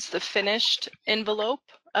includes the finished envelope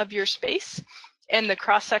of your space, and the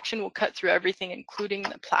cross section will cut through everything, including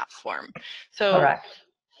the platform. So correct.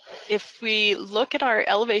 If we look at our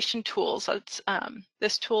elevation tools, it's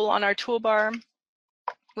this tool on our toolbar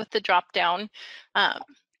with the drop down.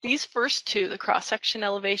 These first two, the cross section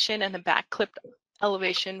elevation and the back clipped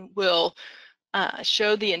elevation, will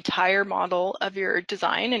show the entire model of your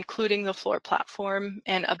design, including the floor platform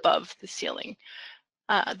and above the ceiling.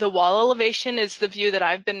 The wall elevation is the view that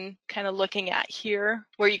I've been kind of looking at here,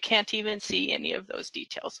 where you can't even see any of those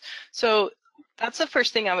details. So that's the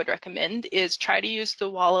first thing I would recommend, is try to use the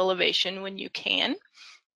wall elevation when you can.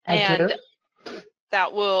 And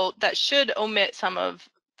that should omit some of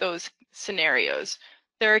those scenarios.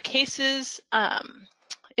 There are cases,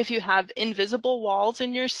 if you have invisible walls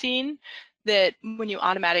in your scene, that when you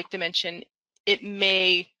automatic dimension, it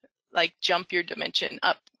may like jump your dimension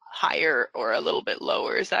up higher or a little bit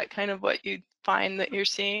lower. Is that kind of what you find that you're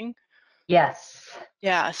seeing? Yes.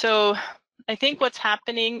 Yeah, so I think what's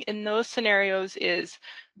happening in those scenarios is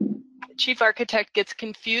chief architect gets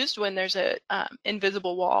confused when there's a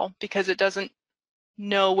invisible wall because it doesn't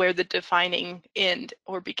know where the defining end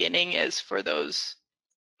or beginning is for those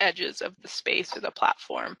edges of the space or the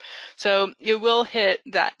platform. So you will hit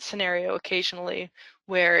that scenario occasionally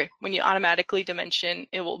where when you automatically dimension,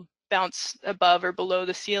 it will bounce above or below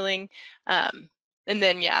the ceiling. And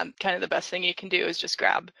then, yeah, kind of the best thing you can do is just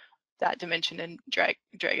grab that dimension and drag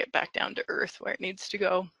it back down to earth where it needs to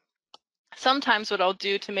go. Sometimes what I'll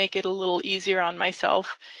do to make it a little easier on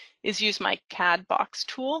myself is use my CAD box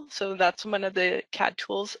tool. So that's one of the CAD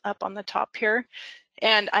tools up on the top here.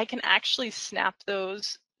 And I can actually snap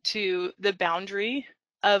those to the boundary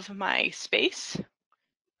of my space.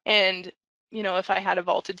 And, you know, if I had a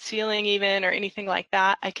vaulted ceiling even or anything like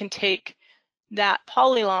that, I can take that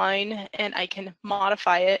polyline and I can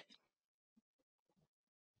modify it,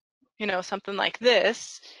 you know, something like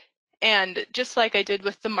this. And just like I did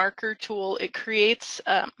with the marker tool, it creates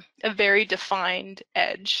a very defined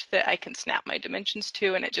edge that I can snap my dimensions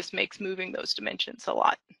to, and it just makes moving those dimensions a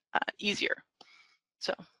lot easier.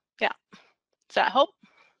 So, yeah. Does that help?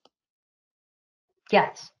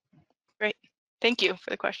 Yes. Great. Thank you for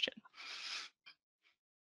the question.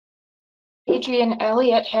 Adrian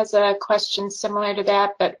Elliott has a question similar to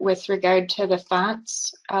that, but with regard to the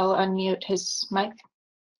fonts. I'll unmute his mic.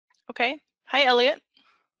 Okay. Hi, Elliot.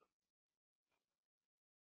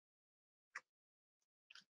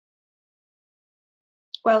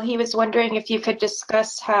 Well, he was wondering if you could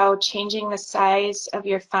discuss how changing the size of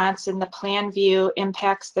your fonts in the plan view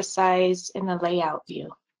impacts the size in the layout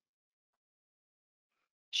view.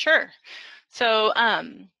 Sure. So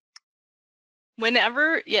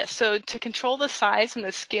so to control the size and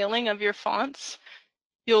the scaling of your fonts,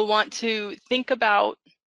 you'll want to think about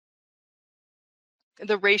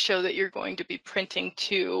the ratio that you're going to be printing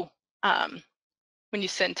to when you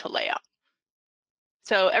send to layout.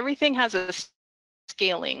 So everything has a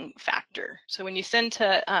scaling factor. So when you send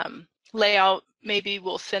to layout, maybe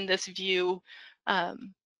we'll send this view,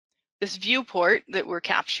 this viewport that we're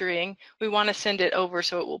capturing, we want to send it over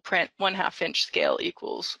so it will print 1/2 inch scale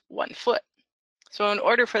equals 1 foot. So in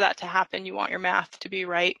order for that to happen, you want your math to be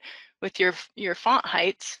right with your font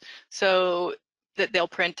heights so that they'll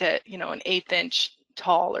print at, you know, an 1/8 inch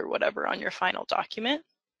tall or whatever on your final document.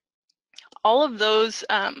 All of those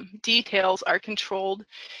details are controlled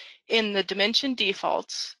in the dimension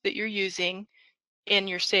defaults that you're using in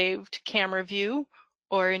your saved camera view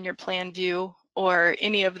or in your plan view or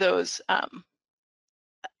any of those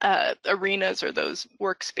arenas or those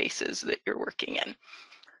workspaces that you're working in.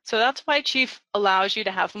 So that's why Chief allows you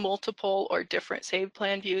to have multiple or different saved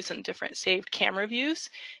plan views and different saved camera views,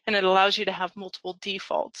 and it allows you to have multiple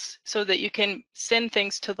defaults so that you can send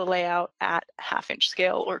things to the layout at 1/2 inch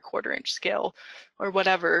scale or 1/4 inch scale or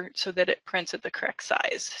whatever so that it prints at the correct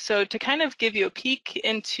size. So to kind of give you a peek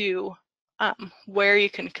into where you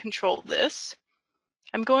can control this,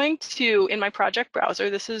 I'm going to, in my project browser,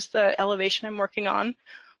 this is the elevation I'm working on,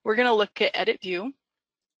 we're going to look at Edit View.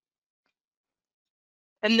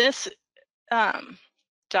 And this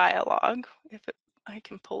dialog, I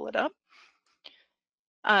can pull it up,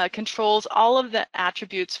 controls all of the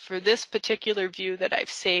attributes for this particular view that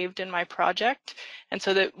I've saved in my project. And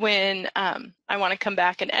so that when I want to come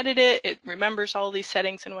back and edit it, it remembers all these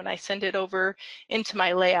settings, and when I send it over into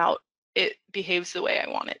my layout, it behaves the way I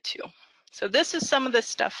want it to. So this is some of the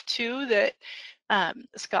stuff too that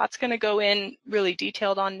Scott's going to go in really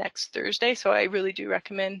detailed on next Thursday. So I really do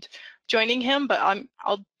recommend joining him, but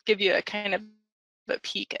I'll give you a kind of a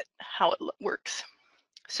peek at how it works.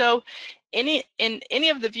 So in any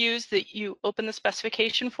of the views that you open the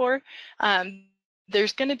specification for,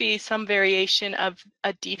 there's going to be some variation of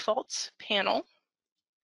a defaults panel.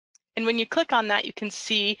 And when you click on that, you can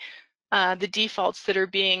see the defaults that are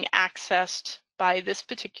being accessed by this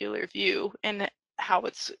particular view and how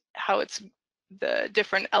the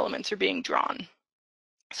different elements are being drawn.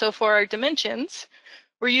 So for our dimensions,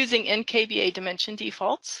 we're using NKBA dimension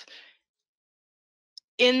defaults.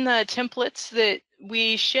 In the templates that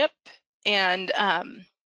we ship, and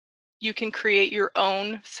you can create your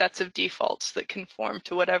own sets of defaults that conform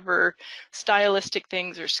to whatever stylistic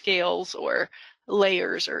things or scales or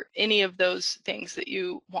layers or any of those things that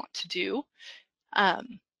you want to do.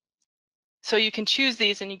 So you can choose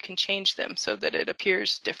these and you can change them so that it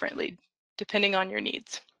appears differently depending on your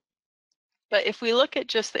needs. But if we look at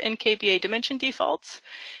just the NKBA dimension defaults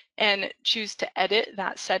and choose to edit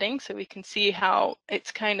that setting so we can see how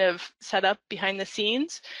it's kind of set up behind the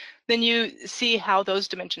scenes, then you see how those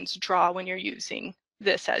dimensions draw when you're using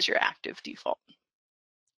this as your active default.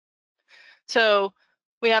 So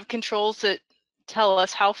we have controls that tell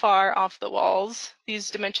us how far off the walls these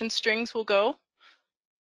dimension strings will go.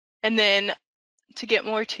 And then to get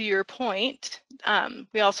more to your point,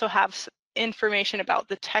 we also have information about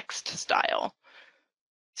the text style.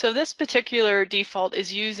 So this particular default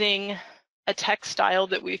is using a text style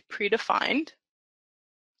that we've predefined,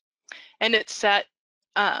 and it's set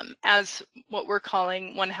as what we're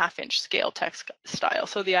calling 1/2 inch scale text style.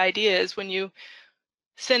 So the idea is when you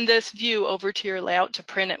send this view over to your layout to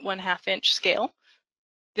print at 1/2 inch scale,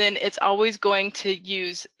 then it's always going to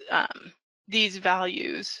use these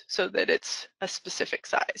values so that it's a specific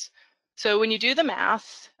size. So when you do the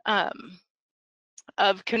math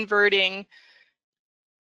of converting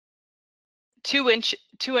 2 inch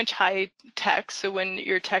high text, so when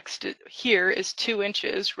your text here is 2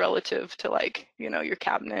 inches relative to, like, you know, your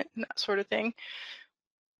cabinet and that sort of thing,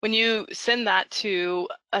 when you send that to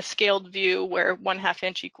a scaled view where 1/2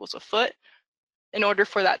 inch equals a foot, in order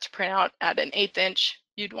for that to print out at an 1/8 inch,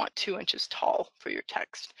 you'd want 2 inches tall for your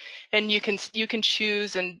text. And you can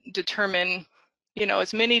choose and determine, you know,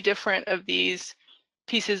 as many different of these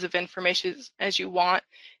pieces of information as you want,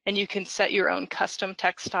 and you can set your own custom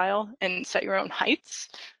text style and set your own heights.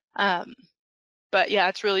 But yeah,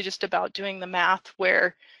 it's really just about doing the math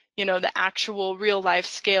where, you know, the actual real life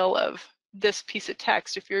scale of this piece of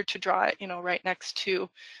text, if you're to draw it, you know, right next to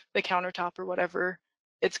the countertop or whatever,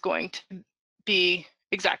 it's going to be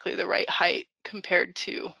exactly the right height compared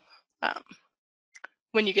to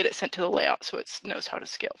when you get it sent to the layout so it knows how to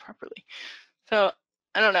scale properly. So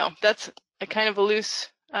I don't know, that's a kind of a loose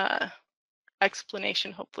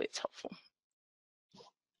explanation. Hopefully it's helpful.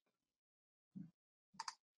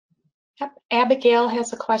 Yep. Abigail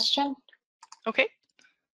has a question. Okay.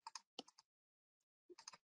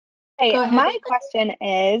 Hey, Go ahead. my question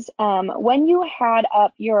is, when you had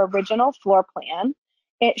up your original floor plan,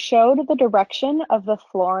 it showed the direction of the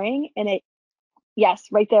flooring and it, yes,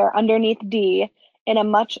 right there underneath D, in a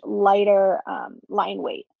much lighter line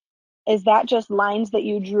weight. Is that just lines that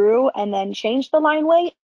you drew and then changed the line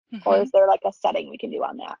weight? Or is there like a setting we can do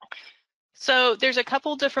on that? So there's a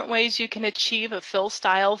couple different ways you can achieve a fill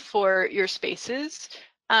style for your spaces.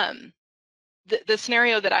 The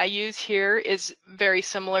scenario that I use here is very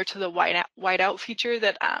similar to the whiteout feature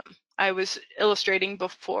that I was illustrating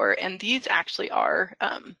before, and these actually are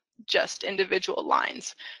just individual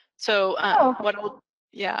lines. So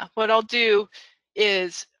what I'll do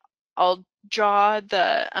is I'll draw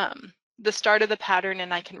the start of the pattern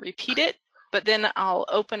and I can repeat it, but then I'll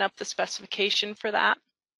open up the specification for that.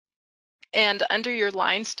 And under your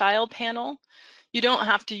line style panel, you don't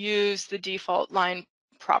have to use the default line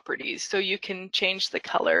properties, so you can change the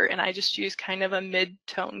color, and I just use kind of a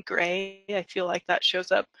mid-tone gray. I feel like that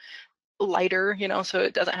shows up lighter, you know, so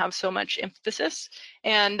it doesn't have so much emphasis.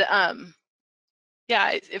 And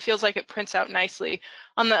yeah, it feels like it prints out nicely.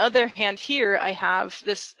 On the other hand, here I have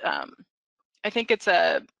this, I think it's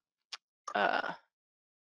a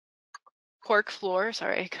cork floor,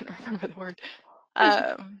 sorry, I couldn't remember the word,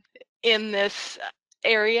 in this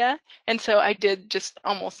area. And so I did just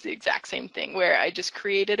almost the exact same thing where I just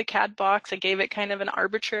created a CAD box. I gave it kind of an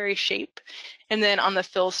arbitrary shape. And then on the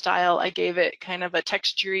fill style, I gave it kind of a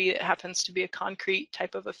texture-y, it happens to be a concrete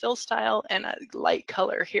type of a fill style, and a light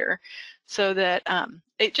color here. So that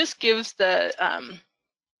it just gives the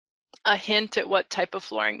a hint at what type of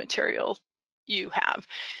flooring material you have.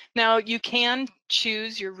 Now you can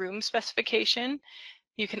choose your room specification.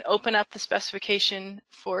 You can open up the specification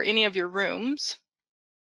for any of your rooms.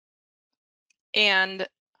 And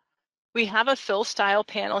we have a fill style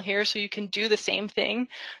panel here, so you can do the same thing.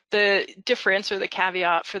 The difference or the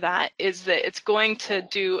caveat for that is that it's going to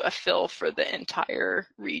do a fill for the entire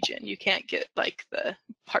region. You can't get like the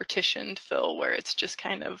partitioned fill where it's just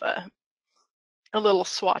kind of a little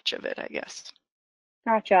swatch of it, I guess.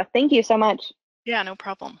 Gotcha. Thank you so much. Yeah, no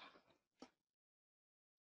problem.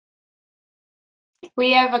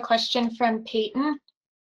 We have a question from Peyton.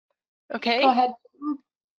 Okay. Go ahead.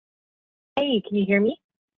 Hey, can you hear me?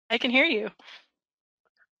 I can hear you.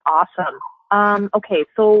 Awesome. Okay,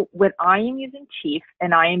 so when I am using Chief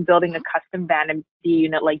and I am building a custom vanity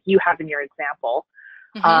unit like you have in your example,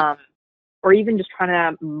 or even just trying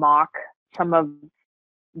to mock some of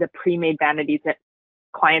the pre-made vanities that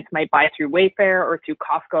clients might buy through Wayfair or through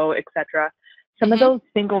Costco, etc. Some of those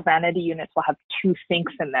single vanity units will have 2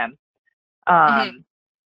 sinks in them.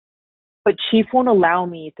 But Chief won't allow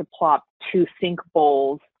me to plop 2 sink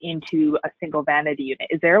bowls into a single vanity unit.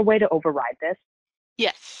 Is there a way to override this?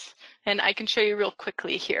 Yes, and I can show you real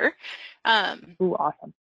quickly here. Ooh,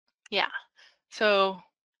 awesome. Yeah, so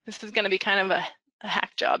this is going to be kind of a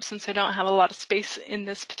hack job since I don't have a lot of space in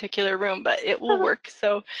this particular room, but it will work.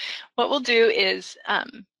 So what we'll do is,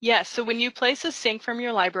 so when you place a sink from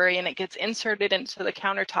your library and it gets inserted into the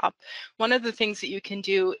countertop, one of the things that you can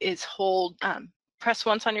do is press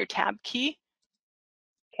once on your tab key.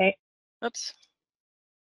 Okay. Oops.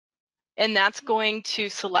 And that's going to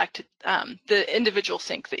select the individual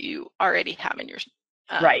sink that you already have in your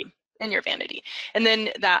in your vanity, and then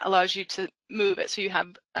that allows you to move it. So you have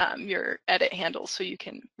your edit handles, so you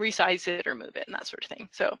can resize it or move it and that sort of thing.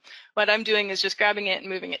 So what I'm doing is just grabbing it and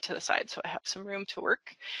moving it to the side, so I have some room to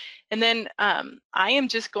work. And then I am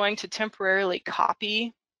just going to temporarily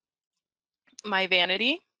copy my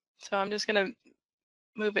vanity. So I'm just going to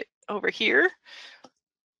move it over here.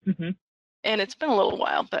 And it's been a little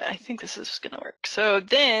while, but I think this is going to work. So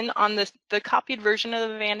then on the copied version of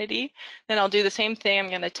the vanity, then I'll do the same thing. I'm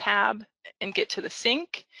going to tab and get to the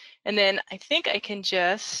sink. And then I think I can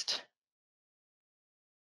just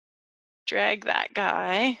drag that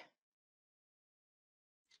guy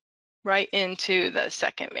right into the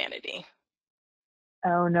second vanity.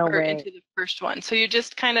 Oh, no way. Or into the first one. So you're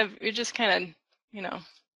just kind of, you know,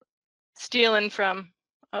 stealing from,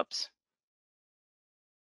 oops.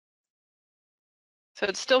 So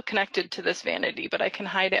it's still connected to this vanity, but I can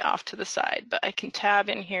hide it off to the side. But I can tab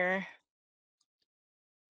in here.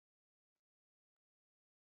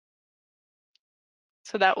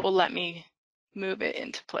 So that will let me move it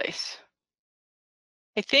into place.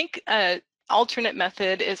 I think an alternate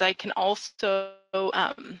method is I can also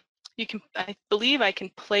I believe I can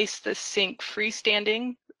place the sink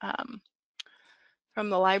freestanding from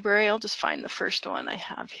the library. I'll just find the first one I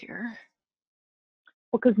have here.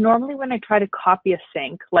 Well, because normally when I try to copy a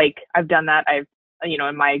sync, like I've done that,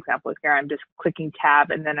 in my example here, I'm just clicking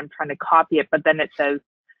tab and then I'm trying to copy it, but then it says,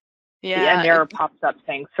 an error pops up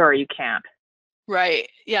saying, sorry, you can't. Right.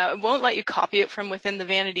 Yeah, it won't let you copy it from within the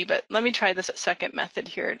vanity, but let me try this second method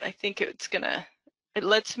here. I think it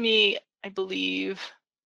lets me, I believe,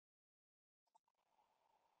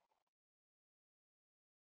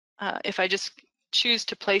 if I just choose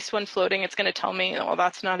to place one floating, it's going to tell me, oh,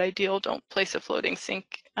 that's not ideal. Don't place a floating sink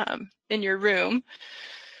in your room.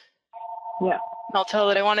 Yeah. And I'll tell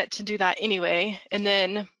it I want it to do that anyway. And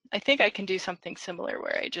then I think I can do something similar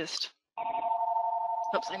where I just,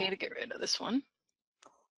 oops, I need to get rid of this one.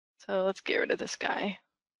 So let's get rid of this guy.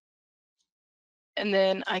 And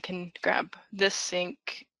then I can grab this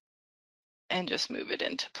sink and just move it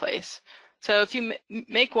into place. So if you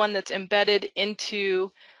make one that's embedded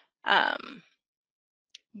into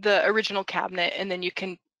the original cabinet, and then you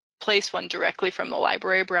can place one directly from the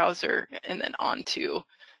library browser and then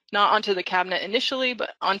not onto the cabinet initially,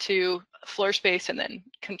 but onto floor space, and then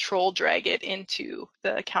control drag it into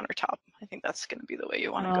the countertop. I think that's going to be the way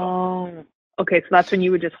you want to go. Oh, okay. So that's when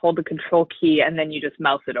you would just hold the control key and then you just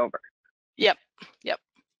mouse it over. Yep.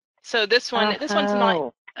 So this one's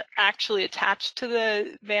not actually attached to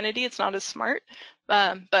the vanity. It's not as smart,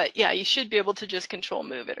 but yeah, you should be able to just control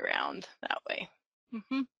move it around that way.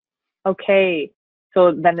 Mm-hmm. Okay,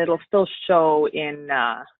 so then it'll still show in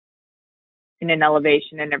an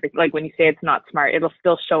elevation and everything. Like when you say it's not smart, it'll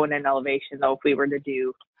still show in an elevation though if we were to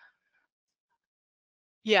do.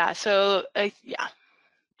 Yeah. So yeah.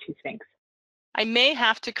 2 sinks. I may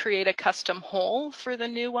have to create a custom hole for the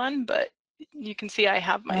new one, but you can see I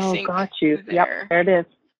have my sink got you. there. Yep, there it is.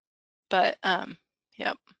 But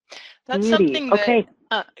yep, that's Beauty. something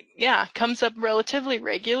that comes up relatively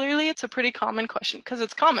regularly. It's a pretty common question because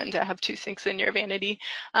it's common to have 2 sinks in your vanity.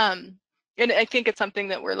 And I think it's something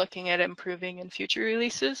that we're looking at improving in future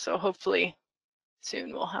releases. So hopefully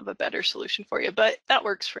soon we'll have a better solution for you, but that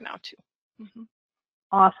works for now too. Mm-hmm.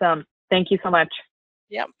 Awesome. Thank you so much.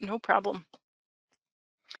 Yep, no problem.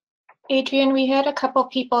 Adrian, we had a couple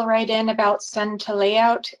people write in about send to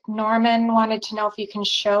layout. Norman wanted to know if you can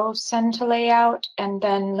show send to layout, and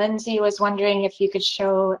then Lindsay was wondering if you could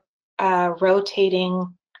show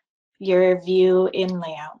rotating your view in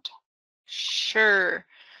layout. Sure.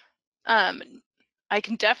 I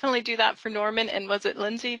can definitely do that for Norman. And was it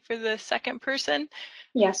Lindsay for the second person?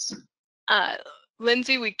 Yes.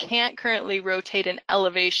 Lindsay, we can't currently rotate an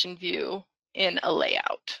elevation view in a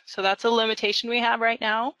layout. So that's a limitation we have right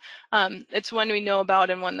now. It's one we know about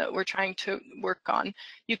and one that we're trying to work on.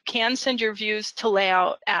 You can send your views to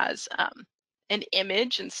layout as an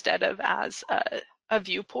image instead of as a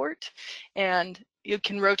viewport, and you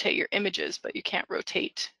can rotate your images, but you can't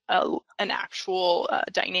rotate an actual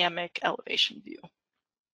dynamic elevation view.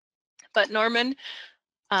 But Norman,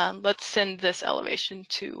 let's send this elevation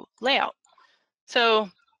to layout. So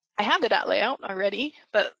I have it at layout already,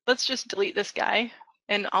 but let's just delete this guy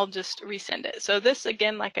and I'll just resend it. So this,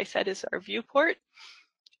 again, like I said, is our viewport.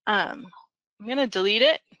 I'm going to delete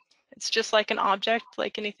it. It's just like an object,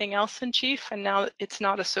 like anything else in Chief, and now it's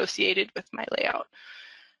not associated with my layout.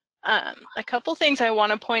 A couple things I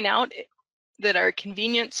want to point out that are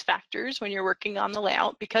convenience factors when you're working on the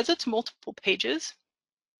layout, because it's multiple pages.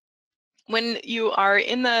 When you are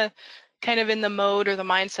in the kind of in the mode or the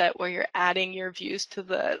mindset where you're adding your views to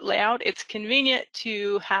the layout, it's convenient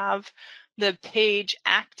to have the page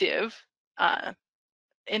active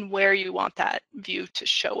in where you want that view to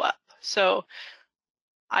show up. So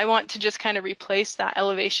I want to just kind of replace that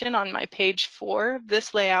elevation on my page 4 of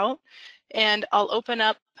this layout, and I'll open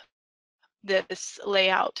up this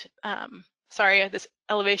layout, this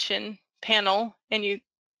elevation panel, and you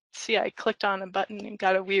see I clicked on a button and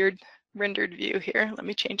got a weird rendered view here. Let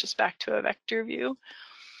me change this back to a vector view.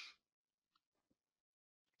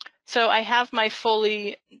 So I have my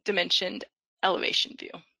fully dimensioned elevation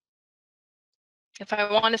view. If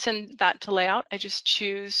I want to send that to layout, I just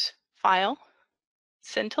choose File,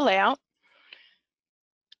 Send to Layout,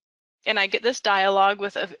 and I get this dialog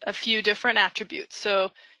with a few different attributes.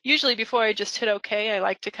 So usually before I just hit OK, I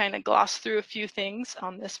like to kind of gloss through a few things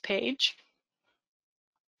on this page.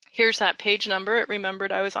 Here's that page number. It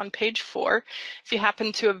remembered I was on page 4. If you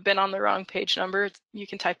happen to have been on the wrong page number, you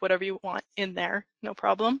can type whatever you want in there, no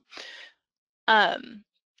problem.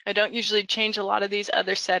 I I don't usually change a lot of these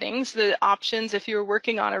other settings. The options, if you're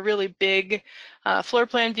working on a really big floor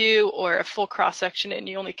plan view or a full cross section and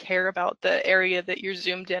you only care about the area that you're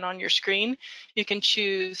zoomed in on your screen, you can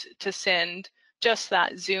choose to send just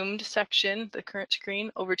that zoomed section, the current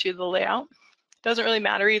screen, over to the layout. Doesn't really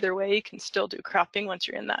matter either way, you can still do cropping once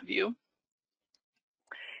you're in that view.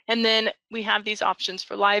 And then we have these options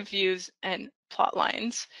for live views and plot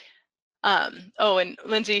lines. Oh, and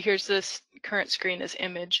Lindsay, here's this current screen as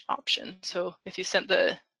image option. So if you sent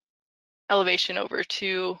the elevation over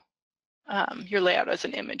to your layout as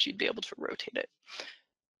an image, you'd be able to rotate it,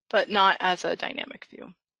 but not as a dynamic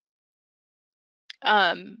view.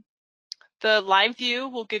 The live view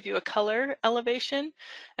will give you a color elevation,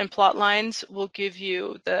 and plot lines will give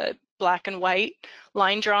you the black and white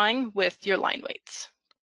line drawing with your line weights.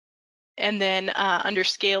 And then under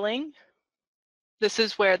scaling, this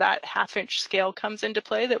is where that 1/2" scale comes into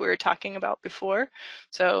play that we were talking about before.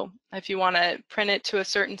 So if you want to print it to a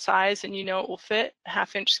certain size and you know it will fit,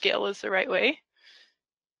 1/2" scale is the right way.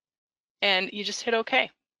 And you just hit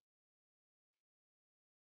OK.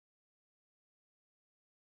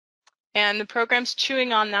 And the program's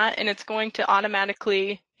chewing on that, and it's going to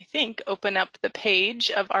automatically, I think, open up the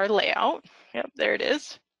page of our layout. Yep, there it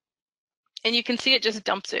is. And you can see it just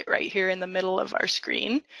dumps it right here in the middle of our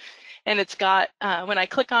screen. And it's got, when I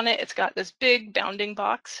click on it, it's got this big bounding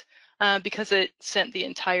box because it sent the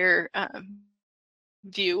entire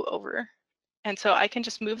view over. And so I can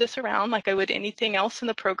just move this around like I would anything else in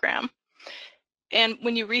the program. And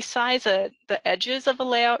when you resize the edges of a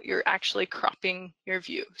layout, you're actually cropping your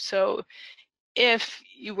view. So if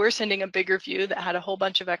you were sending a bigger view that had a whole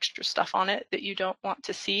bunch of extra stuff on it that you don't want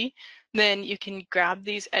to see, then you can grab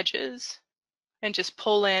these edges and just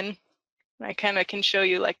pull in. I kind of can show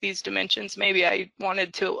you like these dimensions. Maybe I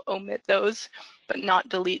wanted to omit those, but not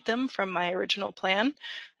delete them from my original plan.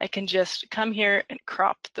 I can just come here and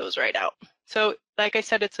crop those right out. So like I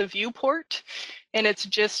said, it's a viewport, and it's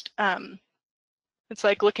just, it's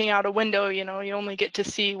like looking out a window, you know, you only get to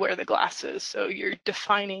see where the glass is. So you're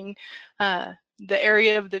defining the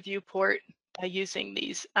area of the viewport by using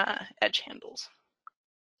these edge handles.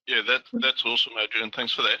 Yeah, that's awesome, Adrian.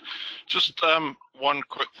 Thanks for that. Just one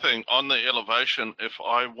quick thing on the elevation. If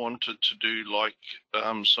I wanted to do like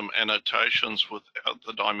some annotations without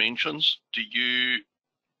the dimensions, do you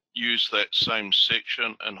use that same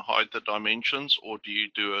section and hide the dimensions, or do you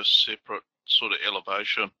do a separate sort of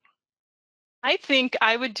elevation? I think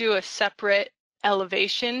I would do a separate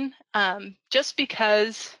elevation just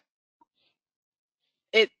because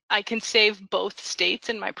I can save both states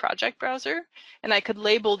in my project browser, and I could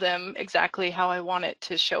label them exactly how I want it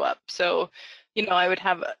to show up. So, you know, I would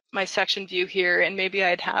have my section view here, and maybe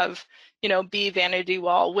I'd have, you know, B vanity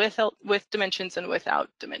wall with dimensions and without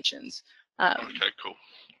dimensions. Okay, cool.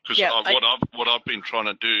 Because yeah, what I've been trying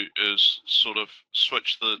to do is sort of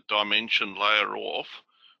switch the dimension layer off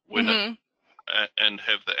when and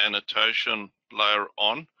have the annotation layer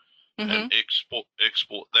on, and export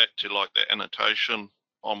that to like the annotation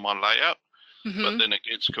on my layout. But then it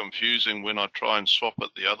gets confusing when I try and swap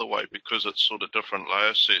it the other way because it's sort of different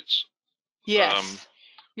layer sets. Yes,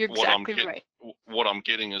 you're exactly right. What I'm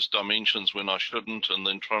getting is dimensions when I shouldn't, and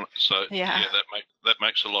then trying. So yeah, that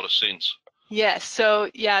makes a lot of sense. Yes,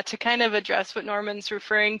 so yeah, to kind of address what Norman's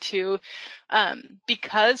referring to,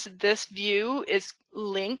 because this view is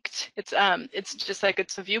linked, it's just like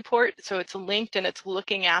it's a viewport, so it's linked and it's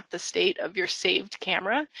looking at the state of your saved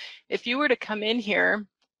camera. If you were to come in here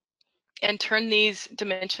and turn these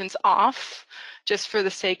dimensions off just for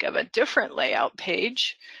the sake of a different layout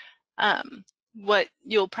page, what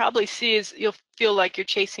you'll probably see is you'll feel like you're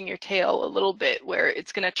chasing your tail a little bit, where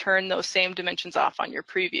it's going to turn those same dimensions off on your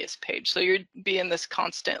previous page. So you'd be in this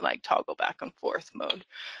constant like toggle back and forth mode.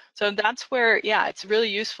 So that's where, yeah, it's really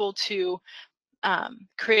useful to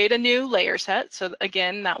create a new layer set. So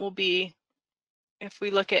again, that will be, if we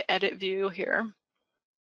look at edit view here,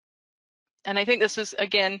 and I think this is,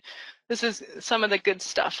 again, this is some of the good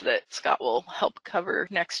stuff that Scott will help cover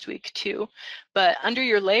next week too. But under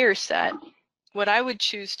your layer set, what I would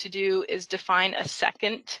choose to do is define a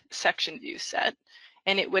second section view set,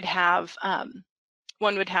 and it would have,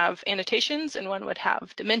 one would have annotations and one would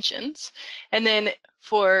have dimensions. And then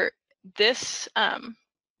for this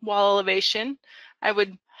wall elevation, I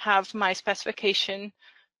would have my specification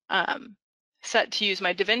set to use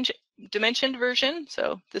my dimensioned version.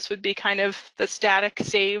 So this would be kind of the static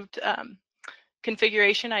saved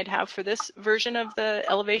configuration I'd have for this version of the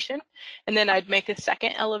elevation. And then I'd make a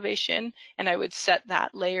second elevation, and I would set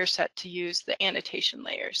that layer set to use the annotation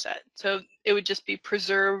layer set. So it would just be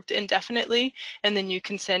preserved indefinitely, and then you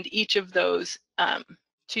can send each of those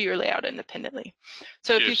to your layout independently.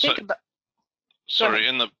 So if Yeah, you think about, sorry,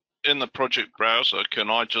 in the project browser, can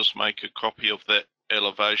I just make a copy of that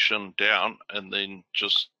elevation down and then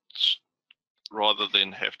just, rather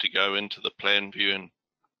than have to go into the plan view and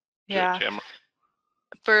do a camera?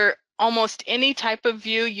 For almost any type of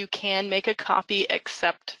view, you can make a copy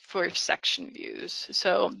except for section views.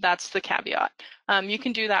 So that's the caveat. You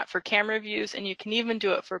can do that for camera views, and you can even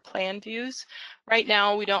do it for plan views. Right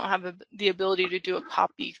now, we don't have the ability to do a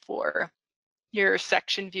copy for your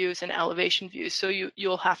section views and elevation views. So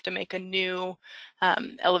you'll have to make a new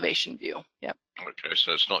elevation view. Yep. Okay,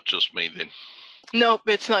 so it's not just me then. Nope,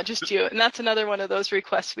 it's not just you. And that's another one of those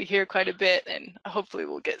requests we hear quite a bit, and hopefully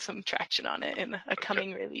we'll get some traction on it in a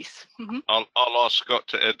coming release. I'll ask Scott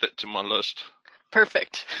to add that to my list.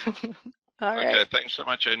 Perfect. All right. right. Thanks so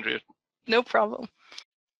much, Andrea. No problem.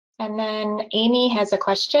 And then Amy has a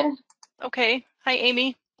question. Okay. Hi,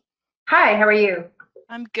 Amy. Hi, how are you?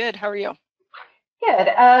 I'm good. How are you? Good.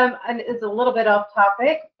 And it's a little bit off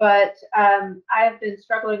topic, but I've been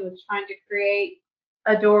struggling with trying to create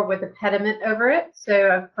a door with a pediment over it. So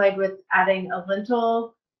I've played with adding a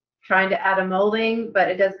lintel, trying to add a molding, but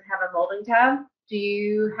it doesn't have a molding tab. Do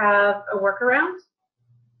you have a workaround?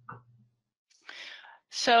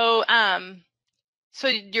 So, so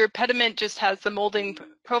your pediment just has the molding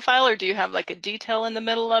profile, or do you have like a detail in the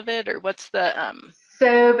middle of it, or what's the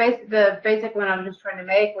So the basic one I'm just trying to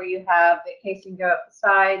make, where you have the casing go up the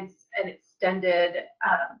sides, an extended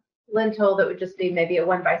lintel that would just be maybe a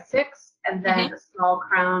 1x6, and then a small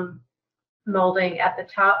crown molding at the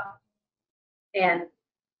top, and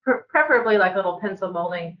preferably like a little pencil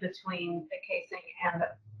molding between the casing and the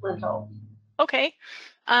lintel. Okay.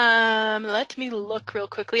 Let me look real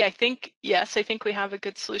quickly. I think, yes, I think we have a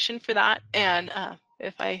good solution for that. And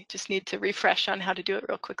if I just need to refresh on how to do it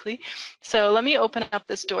real quickly. So let me open up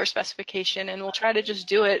this door specification, and we'll try to just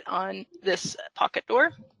do it on this pocket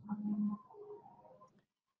door.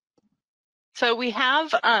 So we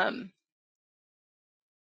have,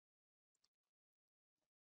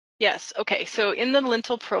 yes, okay. So in the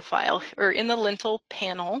lintel profile, or in the lintel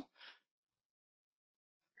panel.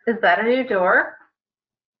 Is that a new door?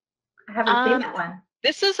 I haven't seen that one.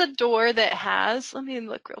 This is a door that has, let me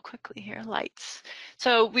look real quickly here, lights.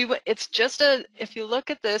 So it's just if you look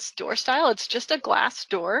at this door style, it's just a glass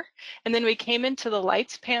door. And then we came into the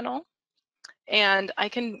lights panel, and I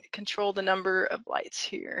can control the number of lights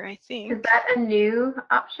here, I think. Is that a new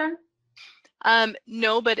option?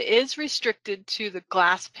 No, but it is restricted to the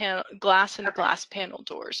glass and glass panel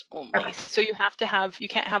doors only. Okay. So you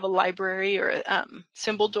can't have a library or a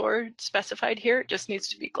symbol door specified here. It just needs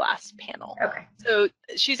to be glass panel. Okay. So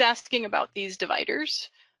she's asking about these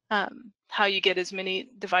dividers, how you get as many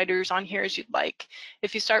dividers on here as you'd like.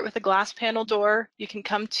 If you start with a glass panel door, you can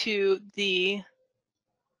come to the,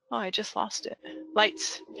 oh, I just lost it,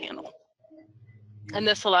 lights panel. And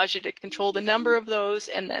this allows you to control the number of those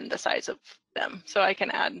and then the size of them. So I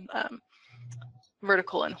can add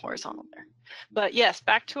vertical and horizontal there. But yes,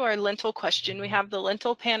 back to our lintel question. We have the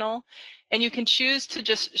lintel panel, and you can choose to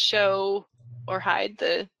just show or hide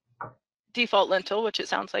the default lintel, which it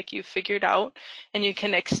sounds like you've figured out, and you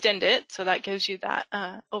can extend it. So that gives you that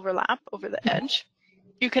overlap over the edge.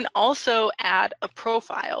 You can also add a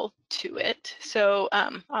profile to it. So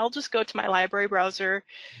I'll just go to my library browser.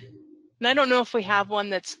 And I don't know if we have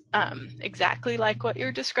one that's exactly like what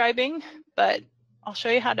you're describing, but I'll show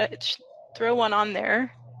you how to throw one on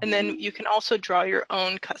there. And then you can also draw your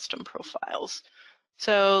own custom profiles.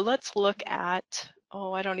 So let's look at,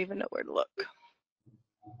 oh, I don't even know where to look.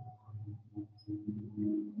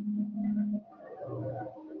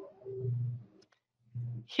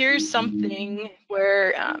 Here's something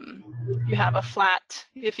where you have a flat,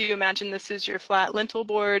 if you imagine this is your flat lintel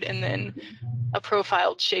board, and then a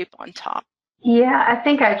profiled shape on top. Yeah, I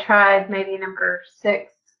think I tried maybe number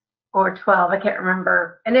 6 or 12. I can't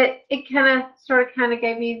remember. And it kind of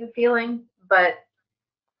gave me the feeling, but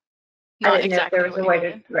not I didn't exactly know if there was a way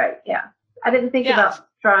to, right, yeah. I didn't think about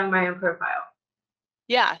drawing my own profile.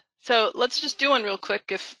 Yeah, so let's just do one real quick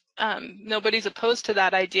if nobody's opposed to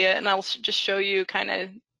that idea, and I'll just show you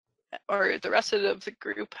or the rest of the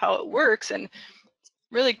group how it works. And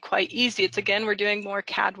really quite easy. It's, again, we're doing more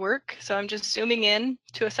CAD work. So I'm just zooming in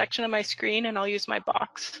to a section of my screen, and I'll use my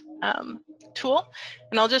box tool,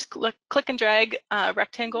 and I'll just click and drag a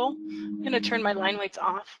rectangle. I'm going to turn my line weights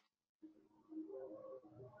off.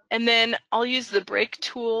 And then I'll use the break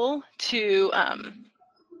tool to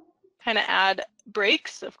kind of add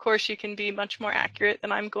breaks. Of course, you can be much more accurate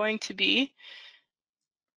than I'm going to be.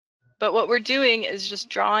 But what we're doing is just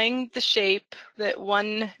drawing the shape that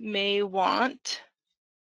one may want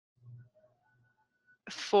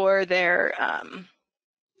for their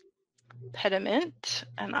pediment,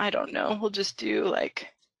 and I don't know, we'll just do like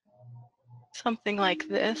something like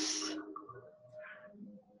this.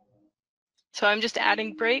 So I'm just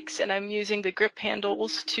adding breaks, and I'm using the grip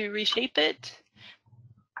handles to reshape it.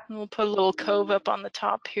 And we'll put a little cove up on the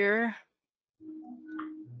top here.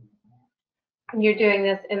 And you're doing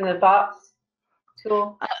this in the box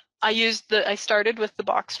tool? I started with the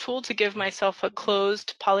box tool to give myself a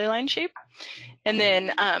closed polyline shape. And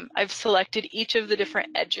then I've selected each of the different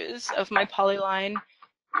edges of my polyline,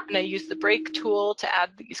 and I use the break tool to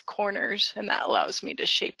add these corners, and that allows me to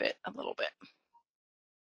shape it a little bit.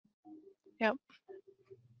 Yep.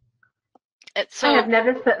 So I have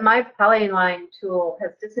noticed that my polyline tool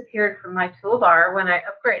has disappeared from my toolbar when I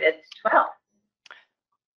upgraded to 12.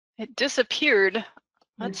 It disappeared.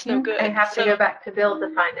 That's no good. I have to go back to build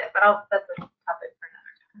to find it, but that's a topic for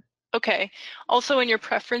another time. Okay. Also, in your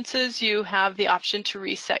preferences, you have the option to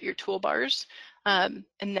reset your toolbars, and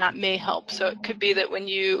that may help. So it could be that when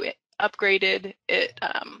you upgraded, it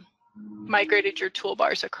migrated your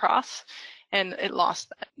toolbars across, and it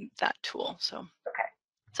lost that tool. So okay,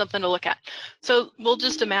 something to look at. So we'll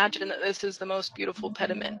just imagine that this is the most beautiful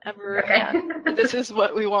pediment ever, and this is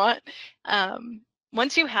what we want.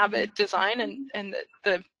 Once you have it designed and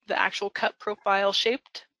the actual cut profile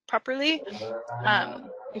shaped properly,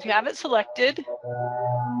 if you have it selected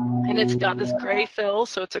and it's got this gray fill,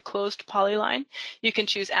 so it's a closed polyline, you can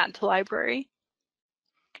choose Add to Library.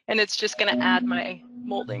 And it's just going to add my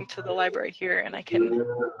molding to the library here, and I can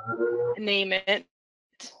name it,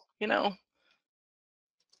 you know,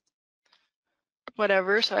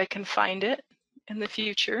 whatever, so I can find it in the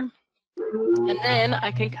future. And then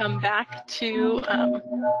I can come back to,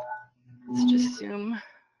 let's just zoom.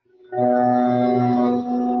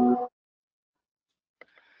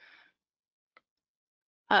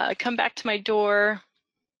 Come back to my door.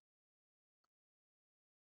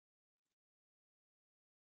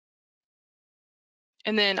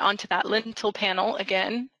 And then onto that lintel panel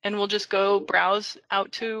again, and we'll just go browse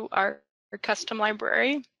out to our custom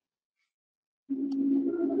library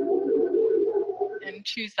and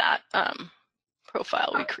choose that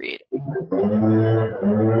profile we created.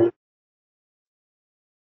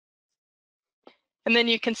 And then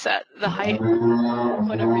you can set the height,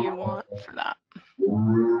 whatever you want for that.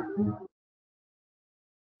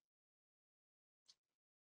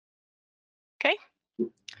 Okay.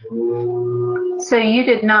 So you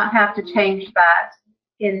did not have to change that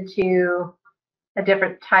into a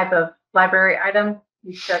different type of library item?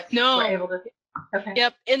 You just were able to? Okay.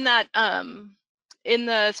 Yep. In that in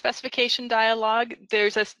the specification dialog,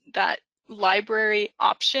 there's that library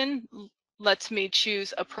option lets me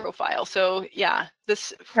choose a profile. So yeah,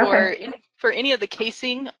 this for any of the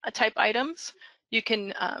casing type items, you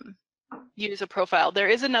can use a profile. There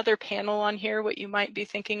is another panel on here, what you might be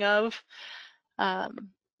thinking of.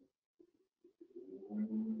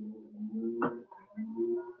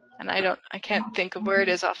 And I can't think of where it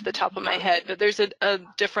is off the top of my head, but there's a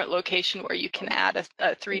different location where you can add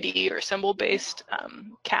a 3D or symbol-based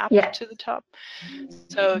cap to the top.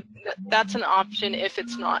 So that's an option if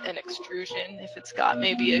it's not an extrusion. If it's got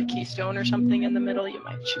maybe a keystone or something in the middle, you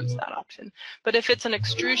might choose that option. But if it's an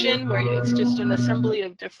extrusion where it's just an assembly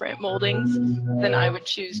of different moldings, then I would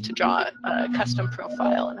choose to draw a custom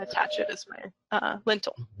profile and attach it as my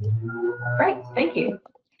lintel. Great, thank you.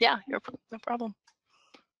 Yeah, no problem.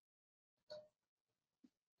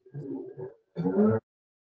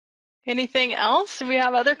 Anything else? Do we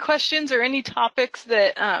have other questions or any topics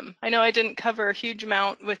that I know I didn't cover a huge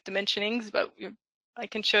amount with dimensionings, but I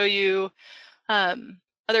can show you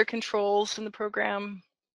other controls in the program.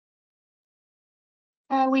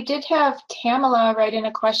 We did have Tamala write in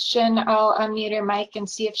a question. I'll unmute her mic and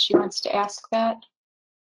see if she wants to ask that.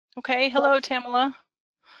 Okay, hello Tamala.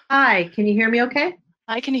 Hi, can you hear me okay?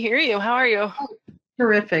 I can hear you. How are you? Oh,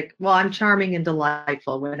 terrific. Well, I'm charming and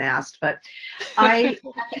delightful when asked, but I,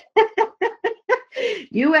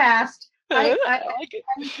 you asked, I'm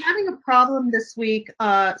having a problem this week.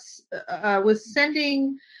 Was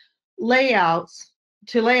sending layouts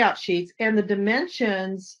to layout sheets, and the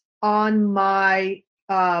dimensions on my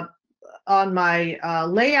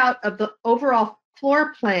layout of the overall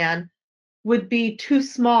floor plan would be too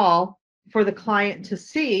small for the client to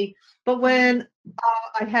see. But when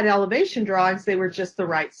I had elevation drawings, they were just the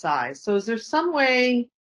right size. So is there some way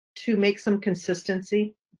to make some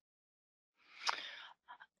consistency?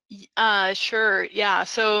 Sure, yeah.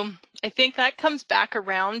 So I think that comes back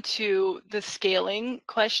around to the scaling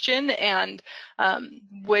question and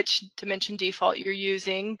which dimension default you're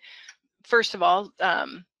using. First of all,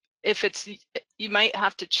 if it's, you might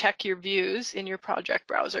have to check your views in your project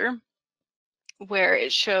browser where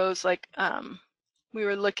it shows like, we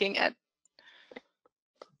were looking at,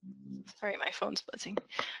 sorry, my phone's buzzing.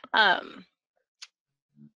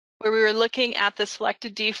 Where we were looking at the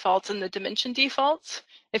selected defaults and the dimension defaults.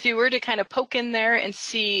 If you were to kind of poke in there and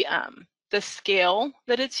see the scale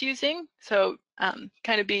that it's using, so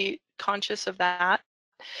kind of be conscious of that.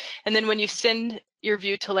 And then when you send your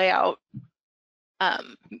view to layout,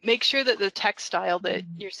 make sure that the text style that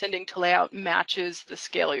you're sending to layout matches the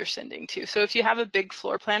scale you're sending to. So if you have a big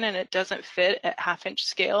floor plan and it doesn't fit at 1/2 inch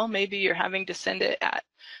scale, maybe you're having to send it at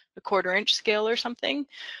a 1/4 inch scale or something.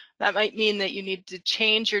 That might mean that you need to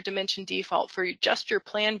change your dimension default for just your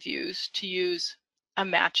plan views to use a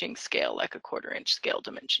matching scale, like a 1/4 inch scale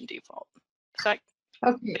dimension default. So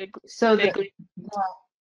okay. So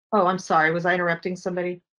oh, I'm sorry. Was I interrupting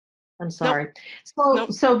somebody? I'm sorry. Nope. So,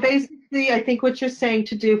 Nope. so basically, I think what you're saying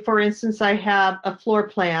to do, for instance, I have a floor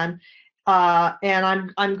plan,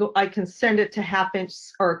 and I can send it to 1/2 inch,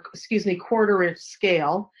 or excuse me, 1/4 inch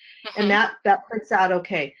scale, and that prints out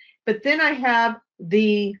okay. But then I have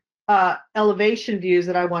the elevation views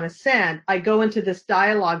that I want to send. I go into this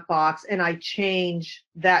dialog box and I change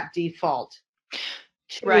that default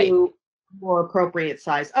to more appropriate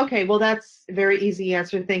size. Okay, well, that's a very easy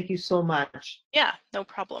answer. Thank you so much. Yeah, no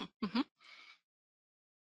problem.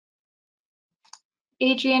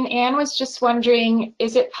 Adrienne, Ann was just wondering,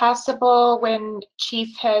 is it possible when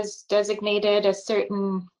Chief has designated a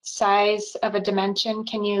certain size of a dimension,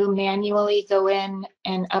 can you manually go in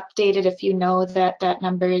and update it if you know that that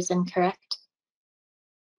number is incorrect?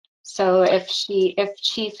 So if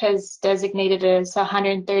Chief has designated it as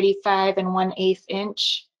 135 1/8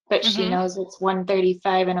 inch, but she knows it's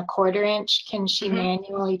 135 1/4 inch, can she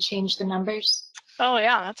manually change the numbers? Oh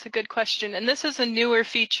yeah, that's a good question. And this is a newer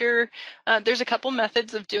feature. There's a couple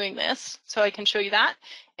methods of doing this, so I can show you that.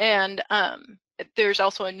 And there's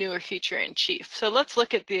also a newer feature in Chief. So let's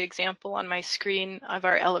look at the example on my screen of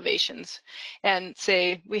our elevations and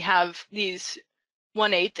say we have these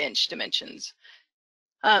 1/8 inch dimensions.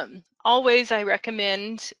 Always I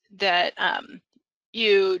recommend that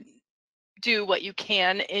you do what you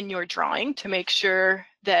can in your drawing to make sure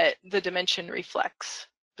that the dimension reflects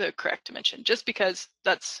the correct dimension, just because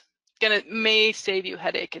that's may save you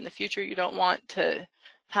headache in the future. You don't want to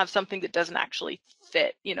have something that doesn't actually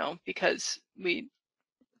fit, you know, because we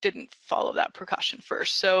didn't follow that precaution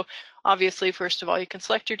first. So obviously, first of all, you can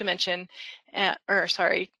select your dimension,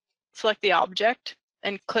 select the object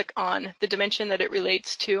and click on the dimension that it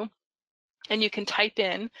relates to. And you can type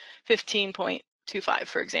in 15.25,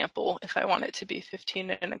 for example, if I want it to be 15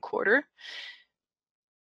 1/4.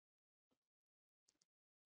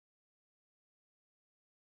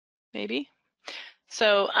 Maybe.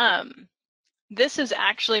 So this is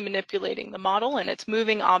actually manipulating the model, and it's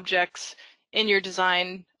moving objects in your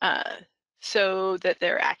design so that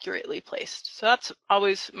they're accurately placed. So that's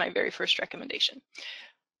always my very first recommendation.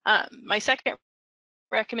 My second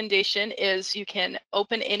recommendation is you can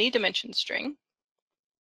open any dimension string,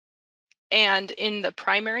 and in the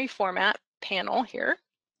primary format panel here,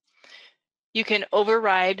 you can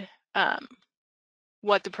override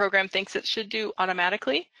what the program thinks it should do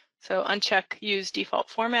automatically. So uncheck use default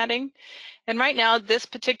formatting. And right now, this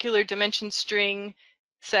particular dimension string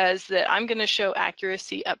says that I'm going to show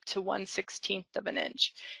accuracy up to 1/16 of an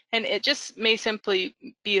inch. And it just may simply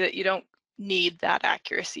be that you don't need that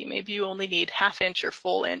accuracy. Maybe you only need 1/2 inch or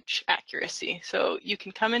full inch accuracy. So you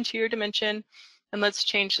can come into your dimension and let's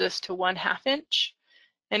change this to 1/2 inch.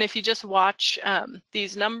 And if you just watch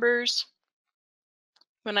these numbers,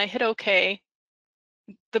 when I hit OK,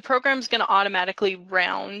 the program's going to automatically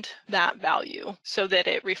round that value so that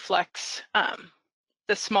it reflects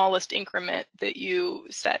the smallest increment that you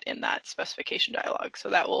set in that specification dialog. So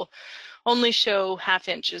that will only show 1/2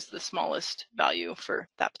 inch as the smallest value for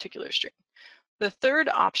that particular string. The third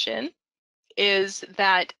option is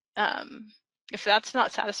that if that's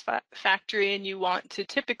not satisfactory and you want to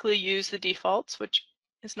typically use the defaults, which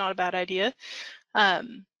is not a bad idea,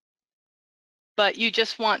 but you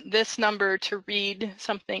just want this number to read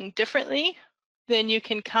something differently, then you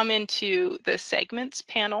can come into the segments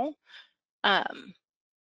panel.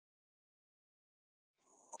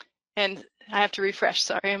 And I have to refresh,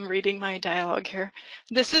 sorry, I'm reading my dialogue here.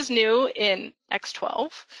 This is new in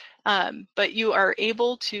X12, but you are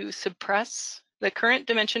able to suppress the current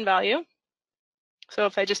dimension value. So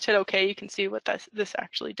if I just hit OK, you can see what this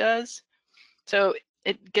actually does. So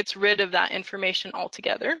it gets rid of that information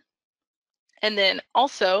altogether. And then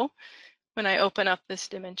also, when I open up this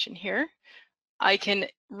dimension here, I can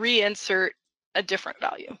reinsert a different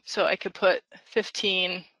value. So I could put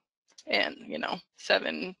 15 and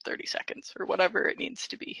 7:30 seconds or whatever it needs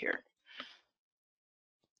to be here.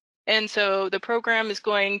 And so the program is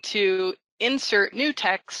going to insert new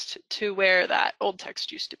text to where that old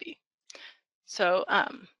text used to be. So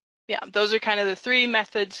yeah, those are kind of the three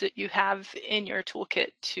methods that you have in your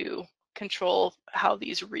toolkit to control how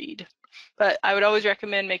these read. But I would always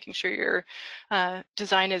recommend making sure your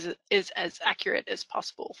design is as accurate as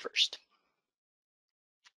possible first.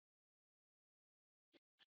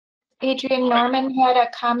 Adrian, Norman had a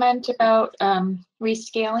comment about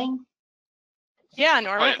rescaling. Yeah,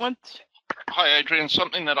 Norman. Hi, Adrian.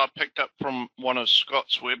 Something that I picked up from one of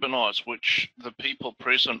Scott's webinars, which the people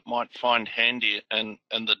present might find handy, and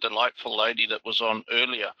the delightful lady that was on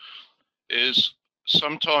earlier, is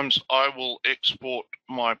sometimes I will export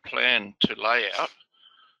my plan to layout,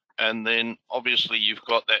 and then obviously you've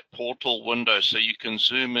got that portal window, so you can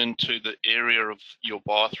zoom into the area of your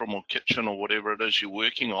bathroom or kitchen or whatever it is you're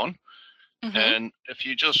working on. Mm-hmm. And if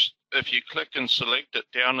you click and select it,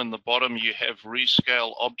 down in the bottom you have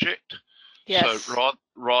rescale object. Yes. So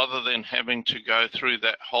rather than having to go through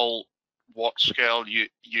that whole what scale you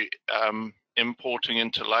importing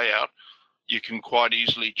into layout, you can quite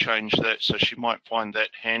easily change that. So she might find that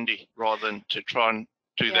handy rather than to try and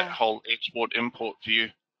do that whole export import view.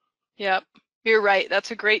 Yep, you're right. That's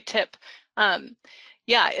a great tip.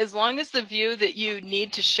 Yeah, as long as the view that you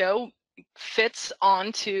need to show fits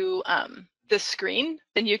onto the screen,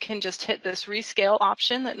 then you can just hit this rescale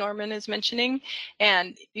option that Norman is mentioning,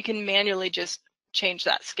 and you can manually just change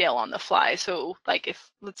that scale on the fly. So like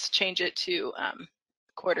let's change it to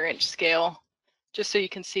 1/4 inch scale, just so you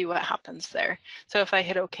can see what happens there. So if I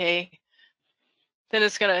hit OK, then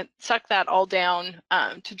it's going to suck that all down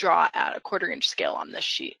to draw at 1/4 inch scale on this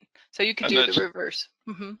sheet. So you can do the reverse.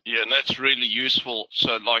 Mm-hmm. Yeah, and that's really useful.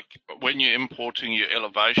 So like when you're importing your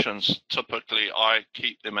elevations, typically I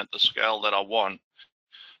keep them at the scale that I want.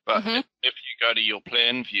 But if you go to your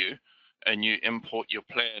plan view and you import your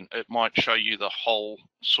plan, it might show you the whole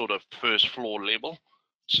sort of first floor level.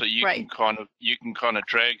 So you can kind of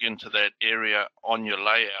drag into that area on your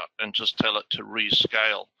layout and just tell it to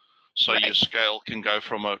rescale. So your scale can go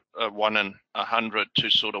from a 1 in 100 to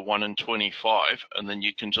sort of 1 in 25, and then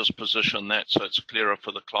you can just position that so it's clearer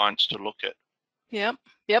for the clients to look at. Yep.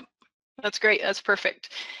 That's great. That's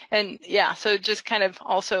perfect. And yeah, so just kind of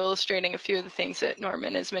also illustrating a few of the things that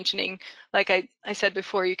Norman is mentioning. Like I said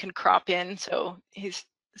before, you can crop in. So he's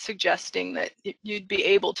suggesting that you'd be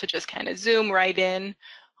able to just kind of zoom right in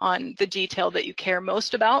on the detail that you care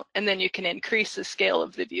most about, and then you can increase the scale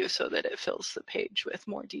of the view so that it fills the page with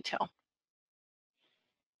more detail.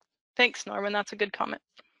 Thanks, Norman. That's a good comment.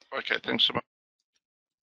 Okay, thanks so much.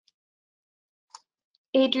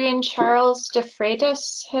 Adrian, Charles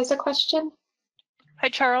DeFreitas has a question. Hi,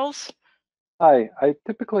 Charles. Hi. I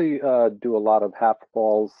typically do a lot of half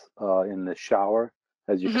walls in the shower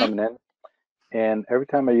as you're coming in, and every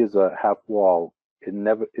time I use a half wall,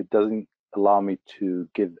 it doesn't allow me to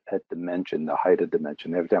give a dimension, the height of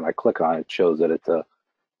dimension. Every time I click on it, it shows that it's a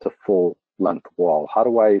full length wall. How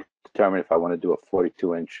do I determine if I want to do a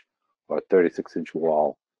 42 inch or a 36 inch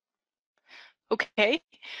wall? Okay.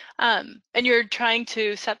 And you're trying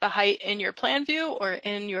to set the height in your plan view or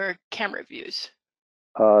in your camera views?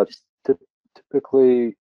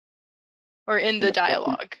 Typically. Or in the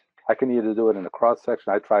dialogue? I can either do it in a cross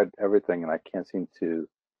section. I tried everything and I can't seem to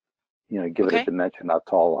give it a dimension how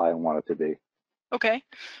tall I want it to be. Okay.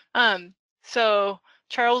 So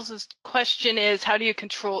Charles's question is, how do you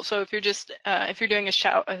control? So if you're just if you're doing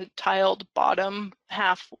a tiled bottom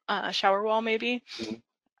half shower wall, maybe,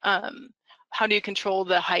 how do you control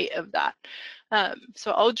the height of that?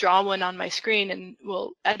 So I'll draw one on my screen and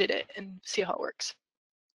we'll edit it and see how it works.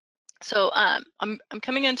 So I'm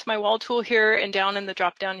coming into my wall tool here, and down in the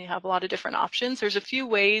drop down you have a lot of different options. There's a few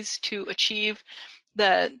ways to achieve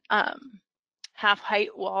the half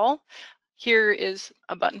height wall. Here is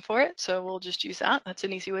a button for it, so we'll just use that. That's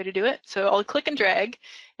an easy way to do it. So I'll click and drag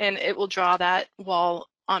and it will draw that wall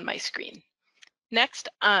on my screen. Next,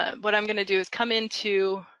 what I'm going to do is come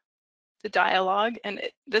into the dialogue, and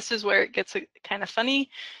this is where it gets kind of funny.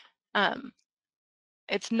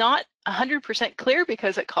 It's not 100% clear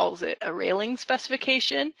because it calls it a railing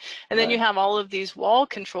specification, and then you have all of these wall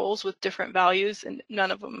controls with different values, and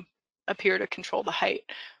none of them appear to control the height.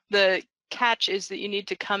 The catch is that you need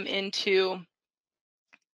to come into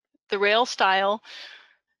the rail style.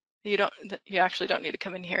 You actually don't need to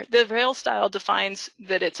come in here. The rail style defines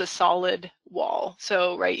that it's a solid wall.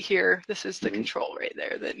 So right here, this is the control right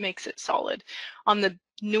there that makes it solid. On the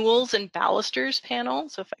newels and balusters panel,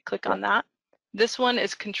 so if I click on that, this one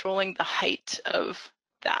is controlling the height of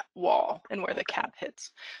that wall and where the cap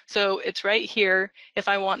hits. So it's right here. If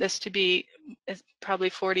I want this to be, it's probably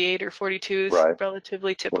 48 or 42 is Right.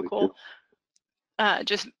 relatively typical. 42.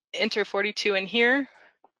 Just enter 42 in here,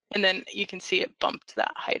 and then you can see it bumped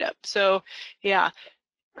that height up. So yeah,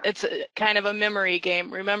 it's kind of a memory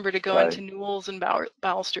game. Remember to go Right. into newels and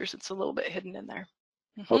balusters. It's a little bit hidden in there.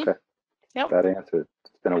 Okay. Yep. That answered.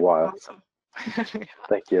 It's been a while. Awesome.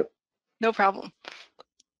 Thank you. No problem.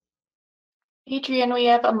 Adrian, we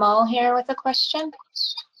have Amal here with a question.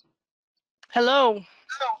 Hello.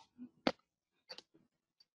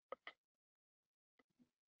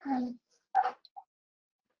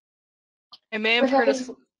 I may have heard us.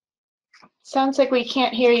 Sounds like we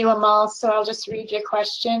can't hear you, Amal, so I'll just read your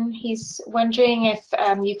question. He's wondering if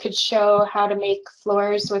you could show how to make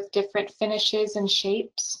floors with different finishes and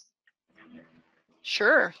shapes.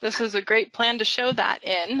 Sure, this is a great plan to show that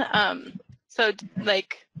in. So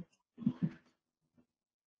like,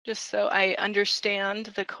 just so I understand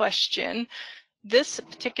the question, this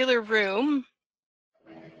particular room,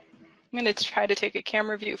 I'm going to try to take a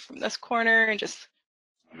camera view from this corner and just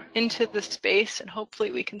into the space, and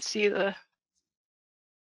hopefully we can see the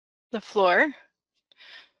floor.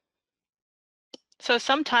 So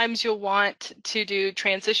sometimes you'll want to do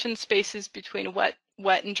transition spaces between wet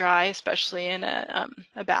and dry, especially in a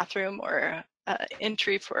bathroom or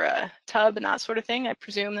entry for a tub and that sort of thing. I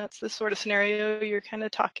presume that's the sort of scenario you're kind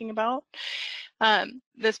of talking about.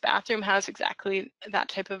 This bathroom has exactly that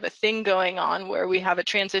type of a thing going on, where we have a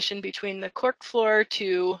transition between the cork floor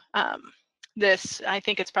to this, I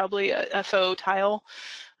think it's probably a faux tile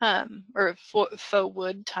or faux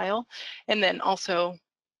wood tile, and then also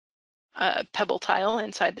a pebble tile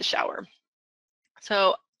inside the shower.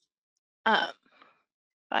 So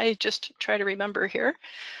I just try to remember here.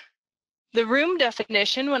 The room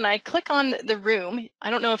definition, when I click on the room, I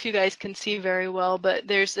don't know if you guys can see very well, but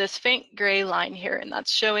there's this faint gray line here, and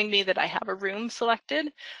that's showing me that I have a room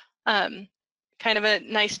selected. Kind of a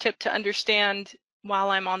nice tip to understand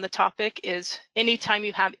while I'm on the topic is anytime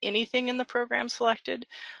you have anything in the program selected,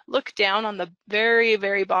 look down on the very,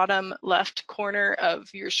 very bottom left corner of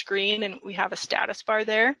your screen, and we have a status bar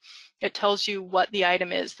there. It tells you what the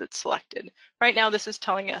item is that's selected. Right now, this is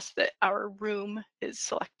telling us that our room is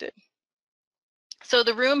selected. So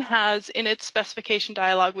the room has, in its specification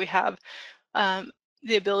dialog, we have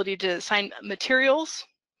the ability to assign materials.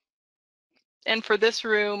 And for this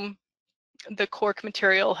room, the cork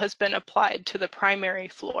material has been applied to the primary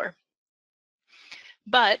floor.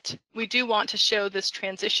 But we do want to show this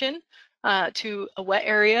transition to a wet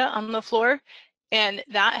area on the floor. And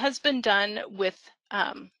that has been done with,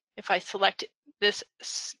 if I select this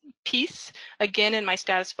piece, again in my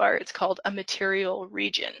status bar, it's called a material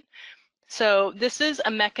region. So this is a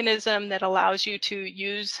mechanism that allows you to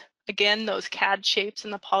use, again, those CAD shapes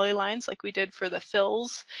and the polylines like we did for the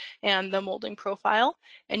fills and the molding profile,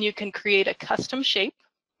 and you can create a custom shape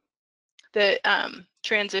that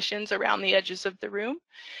transitions around the edges of the room.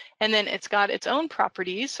 And then it's got its own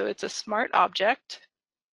properties, so it's a smart object,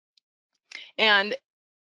 and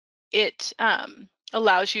it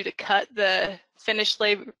allows you to cut the finished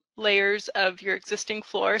layers of your existing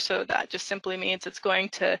floor. So that just simply means it's going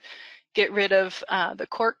to get rid of the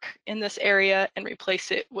cork in this area and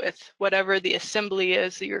replace it with whatever the assembly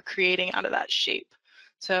is that you're creating out of that shape.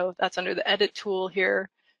 So that's under the edit tool here.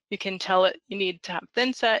 You can tell it you need to have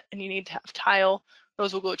thin set and you need to have tile.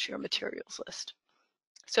 Those will go to your materials list.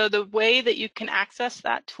 So the way that you can access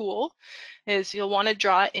that tool is you'll want to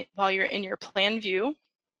draw it while you're in your plan view.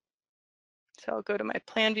 So I'll go to my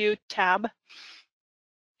plan view tab.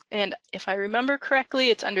 And if I remember correctly,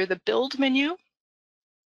 it's under the build menu.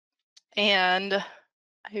 And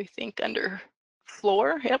I think under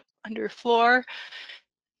floor, yep, under floor,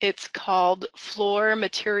 it's called floor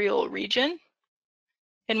material region.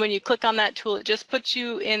 And when you click on that tool, it just puts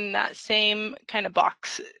you in that same kind of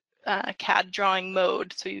box CAD drawing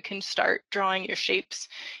mode. So you can start drawing your shapes,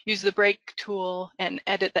 use the break tool and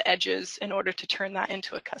edit the edges in order to turn that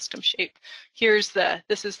into a custom shape.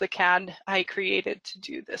 This is the CAD I created to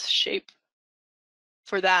do this shape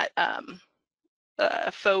for that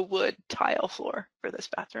faux wood tile floor for this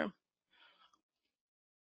bathroom.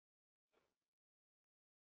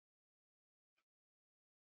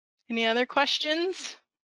 Any other questions?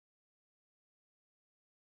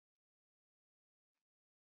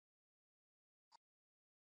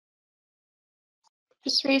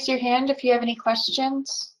 Just raise your hand if you have any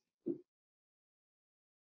questions.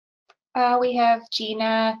 We have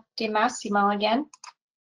Gina DeMassimo again.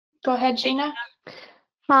 Go ahead, Gina.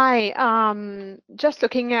 Hi, just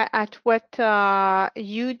looking at what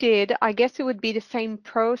you did, I guess it would be the same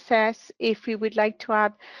process if we would like to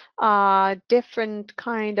have different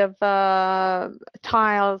kind of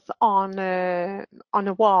tiles on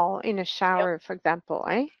a wall in a shower, for example,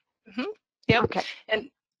 eh? Yep. Okay. And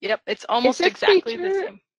yep, it's almost exactly the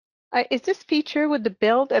same. Is this feature with the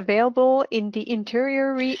build available in the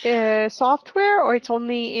interior software, or it's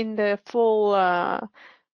only in the full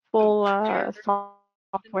software?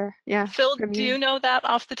 Yeah. Phil, do Premiere. you know that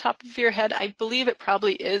off the top of your head? I believe it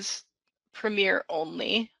probably is Premiere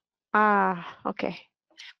only. Ah, okay.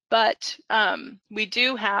 But we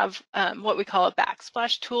do have what we call a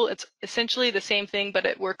backsplash tool. It's essentially the same thing, but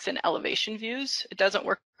it works in elevation views. It doesn't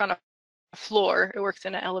work on a floor. It works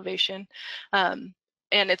in an elevation. And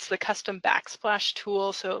it's the custom backsplash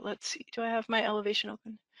tool. So let's see, do I have my elevation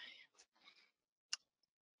open?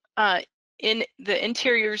 In the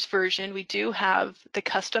interiors version, we do have the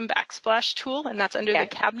custom backsplash tool, and that's under the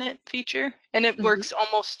cabinet feature. And it works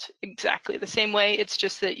almost exactly the same way. It's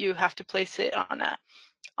just that you have to place it on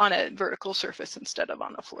a vertical surface instead of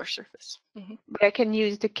on a floor surface. But I can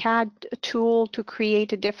use the CAD tool to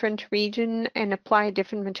create a different region and apply a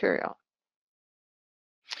different material.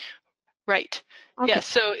 Right. Okay. Yes,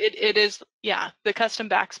 so it is, yeah, the custom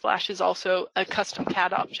backsplash is also a custom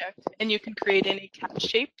CAD object, and you can create any CAD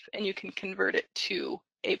shape and you can convert it to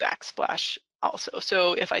a backsplash also.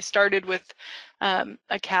 So if I started with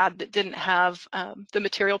a CAD that didn't have the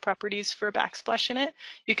material properties for a backsplash in it,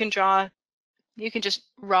 you can just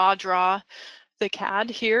raw draw the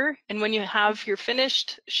CAD here, and when you have your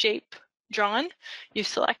finished shape drawn, you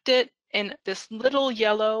select it, and this little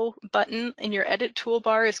yellow button in your edit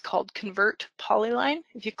toolbar is called Convert Polyline.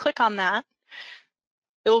 If you click on that,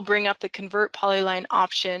 it will bring up the Convert Polyline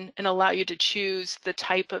option and allow you to choose the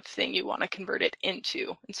type of thing you want to convert it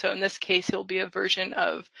into. And so in this case, it'll be a version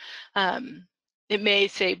of, it may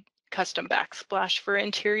say custom backsplash for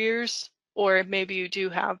interiors, or maybe you do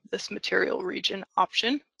have this material region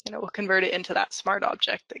option, and it will convert it into that smart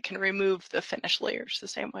object that can remove the finished layers the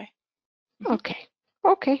same way. Okay.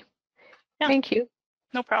 Okay. Yeah. Thank you.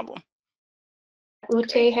 No problem.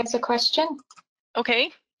 Ute has a question.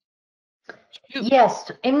 Okay.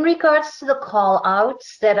 Yes, in regards to the call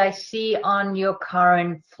outs that I see on your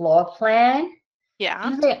current floor plan,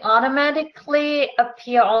 do they automatically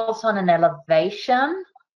appear also on an elevation?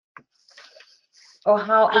 Or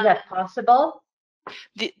how is that possible?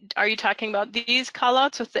 Are you talking about these call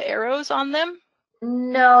outs with the arrows on them?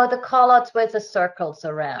 No, the call outs with the circles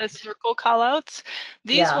around. The circle call outs.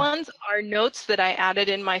 These ones are notes that I added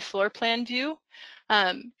in my floor plan view.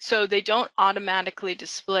 So they don't automatically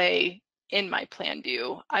display in my plan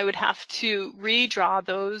view. I would have to redraw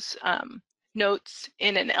those notes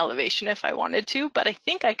in an elevation if I wanted to, but I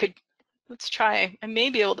think I could, let's try, I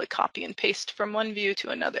may be able to copy and paste from one view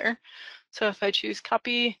to another. So if I choose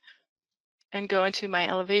copy and go into my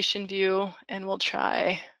elevation view, and we'll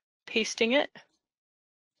try pasting it.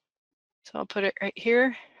 So I'll put it right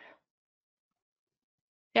here.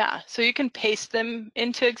 Yeah, so you can paste them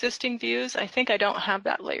into existing views. I think I don't have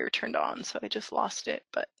that layer turned on, so I just lost it.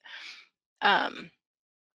 But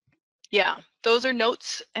yeah, those are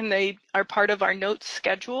notes, and they are part of our notes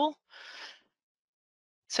schedule.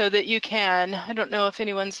 So that you can, I don't know if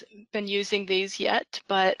anyone's been using these yet,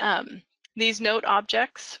 but these note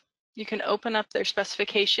objects, you can open up their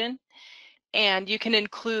specification, and you can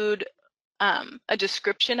include a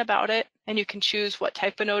description about it, and you can choose what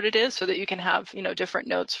type of note it is, so that you can have, you know, different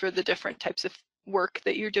notes for the different types of work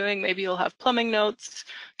that you're doing. Maybe you'll have plumbing notes,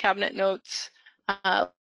 cabinet notes,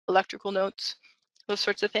 electrical notes, those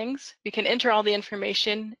sorts of things. You can enter all the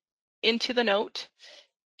information into the note,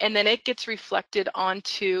 and then it gets reflected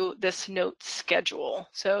onto this note schedule.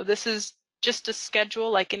 So this is just a schedule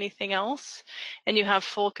like anything else, and you have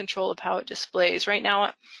full control of how it displays. Right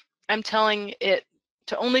now, I'm telling it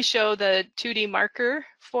to only show the 2D marker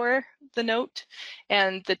for the note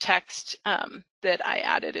and the text that I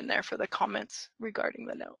added in there for the comments regarding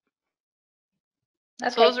the note. Okay.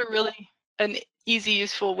 So those are really an easy,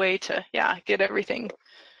 useful way to, get everything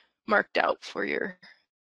marked out for your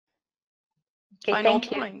final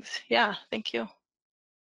drawings. Yeah, thank you.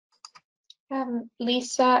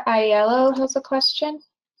 Lisa Aiello has a question.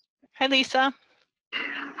 Hi, Lisa.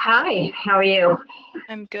 Hi, how are you?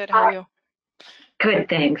 I'm good. How are you? Good,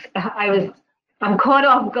 thanks. I'm caught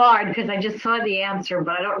off guard because I just saw the answer,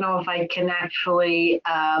 but I don't know if I can actually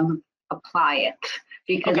apply it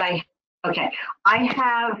because I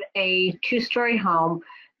have a 2-story home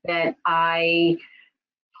that I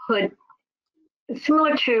put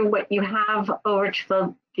similar to what you have over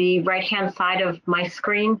to the right-hand side of my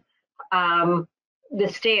screen, the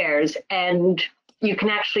stairs, and you can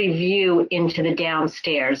actually view into the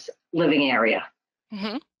downstairs living area.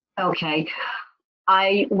 Mm-hmm. Okay.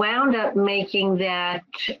 I wound up making that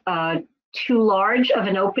too large of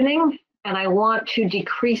an opening, and I want to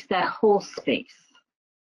decrease that whole space.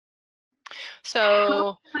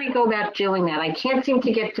 So how do I go about doing that? I can't seem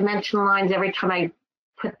to get dimension lines. Every time I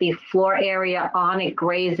put the floor area on, it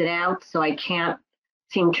grays it out, so I can't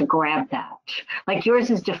seem to grab that. Like yours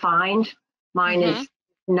is defined, mine is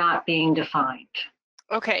not being defined.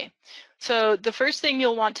 Okay, so the first thing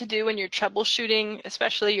you'll want to do when you're troubleshooting,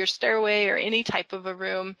 especially your stairway or any type of a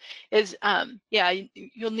room, is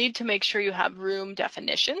you'll need to make sure you have room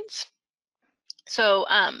definitions. So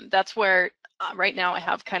that's where right now I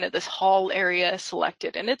have kind of this hall area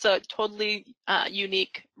selected, and it's a totally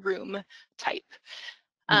unique room type.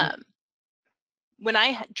 When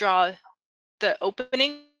I draw the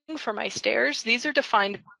opening for my stairs, these are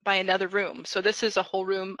defined by another room. So this is a whole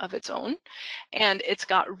room of its own, and it's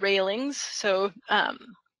got railings. So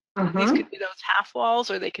these could be those half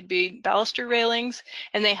walls, or they could be baluster railings,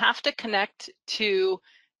 and they have to connect to,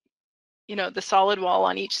 you know, the solid wall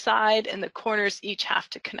on each side, and the corners each have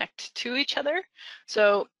to connect to each other.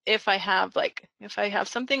 So if I have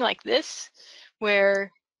something like this,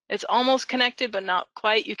 where it's almost connected but not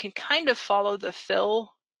quite, you can kind of follow the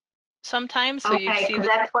fill sometimes. So you see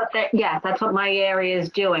that's what my area is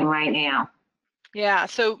doing right now. Yeah,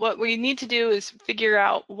 so what we need to do is figure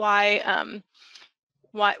out where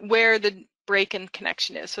the break in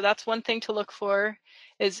connection is. So that's one thing to look for,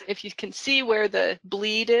 is if you can see where the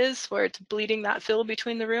bleed is, where it's bleeding that fill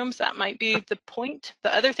between the rooms, that might be the point.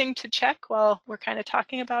 The other thing to check while we're kind of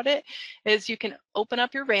talking about it is you can open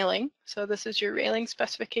up your railing. So this is your railing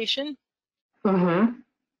specification.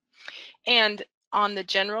 And on the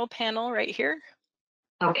general panel right here,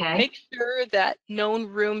 make sure that known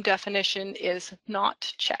room definition is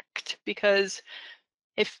not checked, because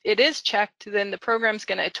if it is checked, then the program's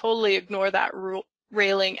going to totally ignore that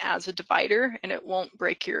railing as a divider, and it won't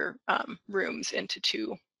break your rooms into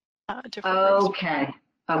two different rooms.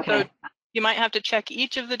 So you might have to check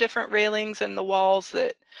each of the different railings and the walls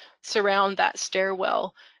that surround that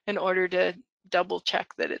stairwell in order to double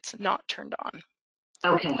check that it's not turned on.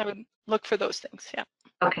 I would look for those things, yeah.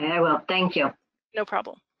 I will. Thank you. No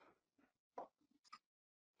problem.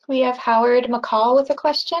 We have Howard McCall with a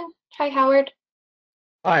question. Hi, Howard.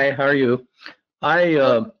 Hi, how are you?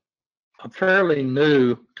 I'm fairly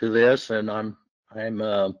new to this, and I'm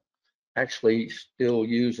actually still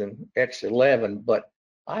using X11, but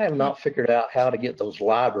I have not figured out how to get those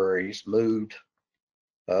libraries moved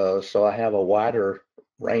so I have a wider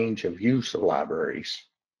range of use of libraries.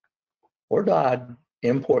 Where do I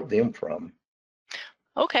import them from?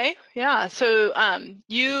 Okay, yeah, so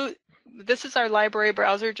this is our library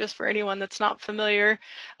browser, just for anyone that's not familiar.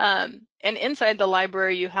 And inside the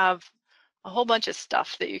library, you have a whole bunch of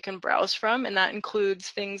stuff that you can browse from, and that includes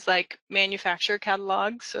things like manufacturer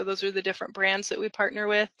catalogs. So those are the different brands that we partner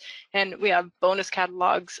with. And we have bonus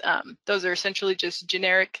catalogs. Those are essentially just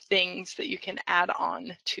generic things that you can add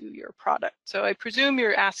on to your product. So I presume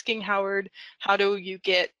you're asking, Howard, how do you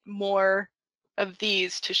get more of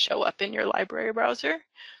these to show up in your library browser?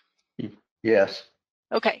 Yes.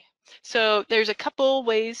 Okay, so there's a couple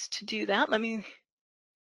ways to do that. Let me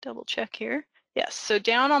double check here. Yes, so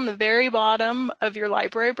down on the very bottom of your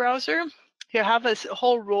library browser, you have a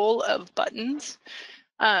whole row of buttons.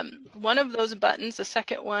 One of those buttons, the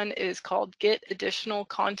second one, is called Get Additional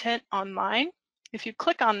Content Online. If you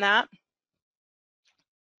click on that,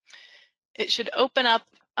 it should open up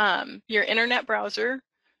your internet browser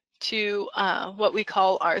to what we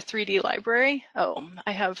call our 3D library. Oh,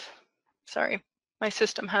 sorry, my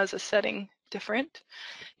system has a setting different.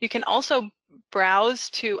 You can also browse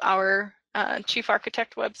to our Chief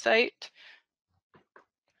Architect website.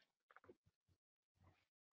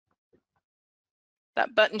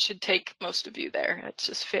 That button should take most of you there. It's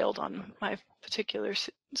just failed on my particular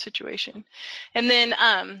situation. And then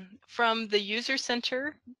from the User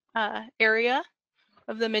Center area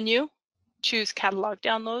of the menu, choose Catalog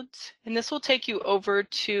Downloads, and this will take you over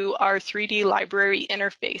to our 3D library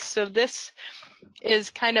interface. So this is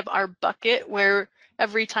kind of our bucket where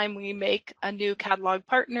every time we make a new catalog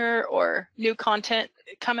partner or new content,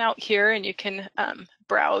 come out here and you can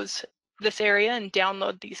browse this area and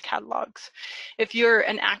download these catalogs. If you're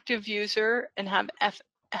an active user and have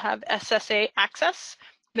SSA access,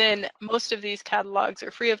 then most of these catalogs are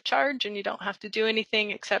free of charge and you don't have to do anything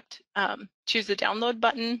except choose the download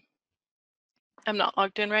button. I'm not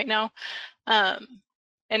logged in right now.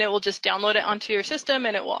 And it will just download it onto your system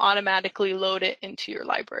and it will automatically load it into your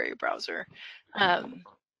library browser.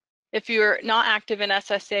 If you're not active in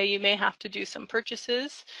SSA, you may have to do some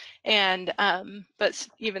purchases, and but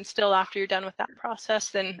even still, after you're done with that process,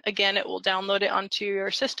 then again, it will download it onto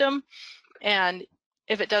your system, and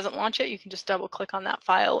if it doesn't launch it, you can just double click on that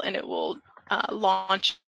file and it will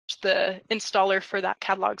launch the installer for that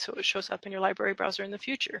catalog, so it shows up in your library browser in the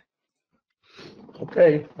future.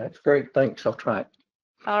 Okay, that's great. Thanks. I'll try it.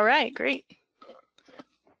 All right, great.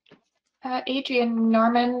 Adrian,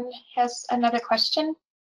 Norman has another question.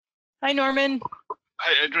 Hi, Norman.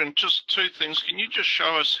 Hey, Adrian, just two things. Can you just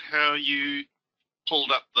show us how you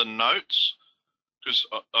pulled up the notes? Because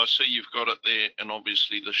I see you've got it there, and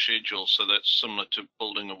obviously the schedule, so that's similar to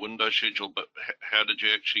building a window schedule, but how did you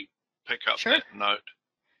actually pick up that note?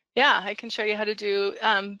 Yeah, I can show you how to do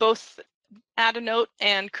both add a note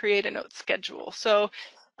and create a note schedule. So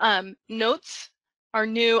notes are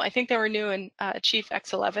new. I think they were new in Chief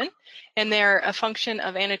X11, and they're a function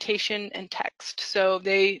of annotation and text. So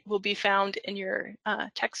they will be found in your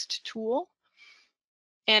text tool,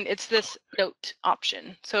 and it's this note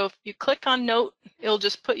option. So if you click on note, it'll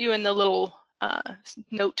just put you in the little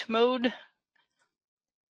note mode,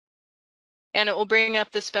 and it will bring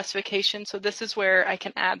up the specification. So this is where I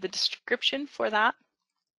can add the description for that.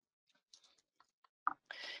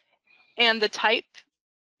 And the type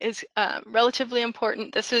is relatively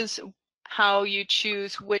important. This is how you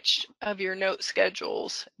choose which of your note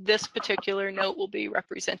schedules this particular note will be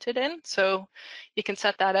represented in. So you can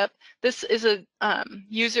set that up. This is a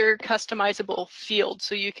user customizable field,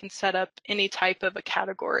 so you can set up any type of a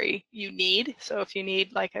category you need. So if you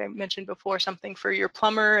need, like I mentioned before, something for your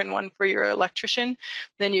plumber and one for your electrician,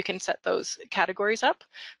 then you can set those categories up.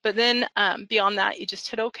 But then beyond that, you just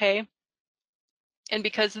hit OK. And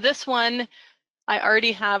because this one, I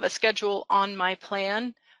already have a schedule on my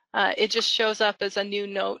plan, it just shows up as a new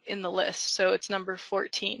note in the list, so it's number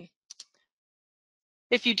 14.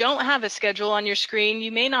 If you don't have a schedule on your screen,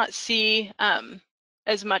 you may not see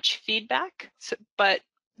as much feedback, but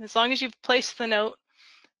as long as you've placed the note,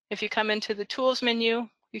 if you come into the Tools menu,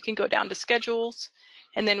 you can go down to Schedules,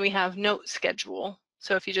 and then we have Note Schedule.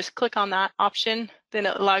 So if you just click on that option, then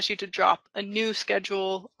it allows you to drop a new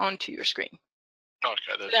schedule onto your screen. Okay,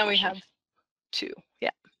 that's so then awesome. we have two,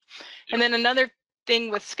 yeah. And then another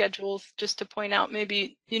thing with schedules, just to point out,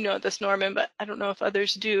 maybe you know this, Norman, but I don't know if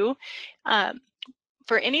others do.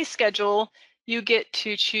 For any schedule, you get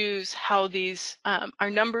to choose how these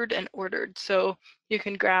are numbered and ordered. So you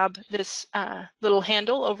can grab this little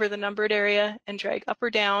handle over the numbered area and drag up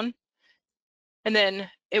or down, and then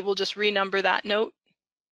it will just renumber that note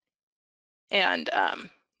and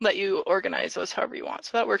let you organize those however you want.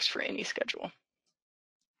 So that works for any schedule.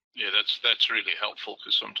 Yeah, that's really helpful,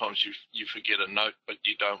 because sometimes you forget a note, but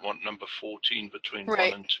you don't want number 14 between 1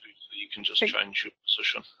 and 2, so you can just change your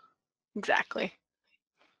position. Exactly.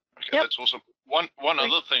 Okay, that's awesome. One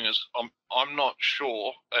other thing is I'm not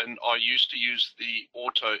sure, and I used to use the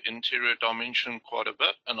auto interior dimension quite a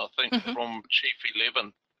bit, and I think from Chief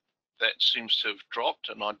 11 that seems to have dropped,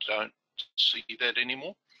 and I don't see that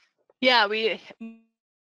anymore. Yeah,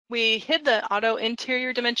 we hid the auto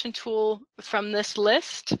interior dimension tool from this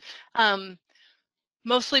list,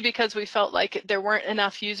 mostly because we felt like there weren't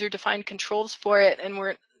enough user-defined controls for it and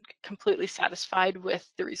weren't completely satisfied with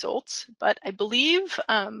the results. But I believe,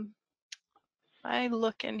 I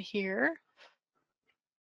look in here,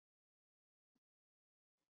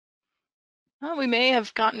 oh, we may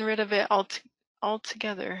have gotten rid of it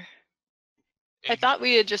altogether. I thought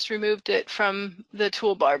we had just removed it from the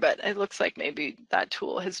toolbar, but it looks like maybe that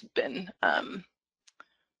tool has been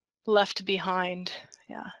left behind.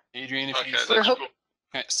 Yeah. Adrian, if you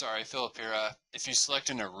sorry, Philip here. If you select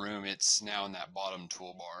in a room, it's now in that bottom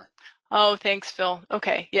toolbar. Oh, thanks, Phil.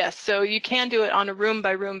 Okay, yes. So you can do it on a room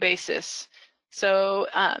by room basis. So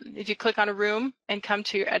if you click on a room and come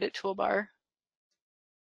to your edit toolbar,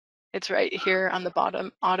 it's right here on the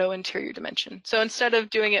bottom, auto interior dimension. So instead of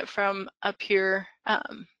doing it from up here,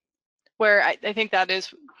 where I think that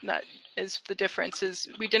is the difference, is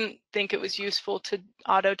we didn't think it was useful to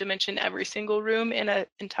auto dimension every single room in an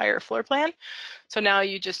entire floor plan. So now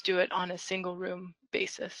you just do it on a single room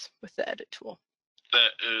basis with the edit tool.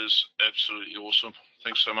 That is absolutely awesome.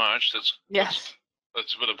 Thanks so much. That's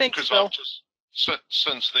a bit of, because I've just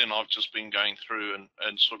since then I've just been going through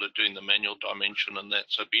and sort of doing the manual dimension and that,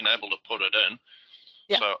 so being able to put it in.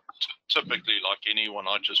 So typically, like anyone,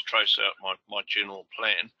 I just trace out my general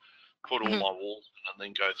plan, put all my walls in, and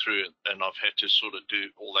then go through it, and I've had to sort of do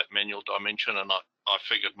all that manual dimension, and I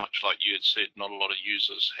figured, much like you had said, not a lot of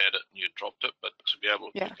users had it and you dropped it, but to be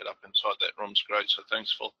able to pick it up inside that room's great, so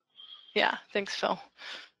thanks, Phil. Yeah, thanks, Phil.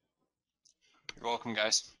 You're welcome,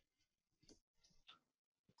 guys.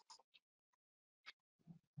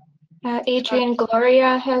 Adrian,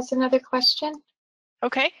 Gloria has another question.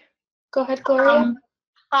 Okay. Go ahead, Gloria.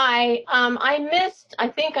 Hi. I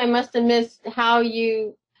think I must have missed how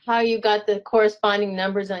you got the corresponding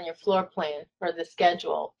numbers on your floor plan for the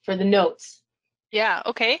schedule for the notes. Yeah,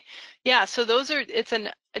 okay. Yeah, so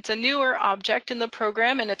it's a newer object in the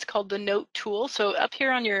program, and it's called the note tool. So up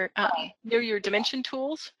here on your near your dimension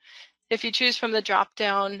tools, if you choose from the drop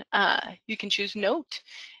down, you can choose note,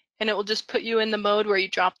 and it will just put you in the mode where you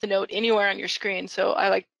drop the note anywhere on your screen. So I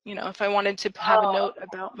like, if I wanted to have a note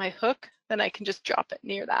about my hook, then I can just drop it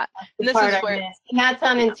near that. And this is where, and that's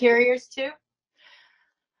on interiors too?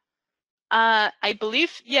 I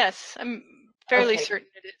believe, yes. I'm fairly certain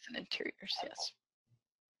it is in interiors, yes.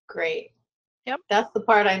 Great. Yep. That's the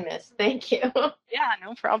part I missed. Thank you. Yeah,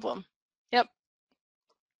 no problem. Yep.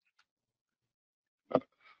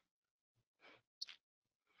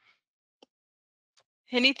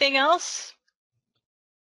 Anything else?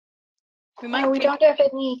 We don't have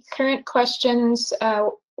any current questions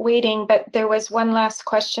waiting, but there was one last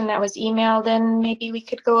question that was emailed in. Maybe we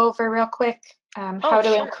could go over real quick. How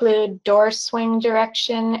to include door swing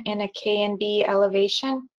direction in a K and B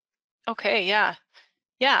elevation. Okay, yeah.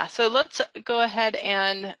 Yeah, so let's go ahead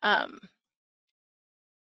and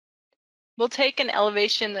we'll take an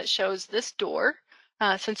elevation that shows this door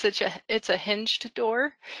since it's a hinged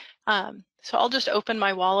door. So I'll just open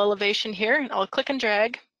my wall elevation here and I'll click and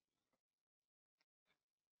drag.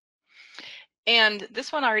 And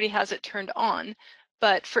this one already has it turned on,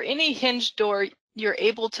 but for any hinged door, you're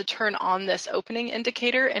able to turn on this opening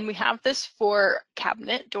indicator, and we have this for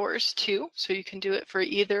cabinet doors too, so you can do it for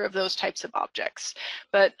either of those types of objects.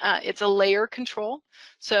 But it's a layer control,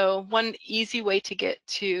 so one easy way to get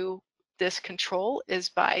to this control is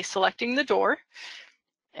by selecting the door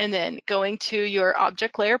and then going to your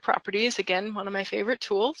object layer properties, again, one of my favorite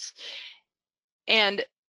tools. And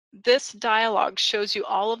this dialog shows you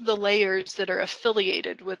all of the layers that are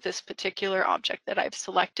affiliated with this particular object that I've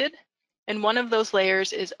selected. And one of those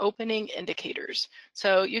layers is opening indicators.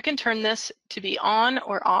 So you can turn this to be on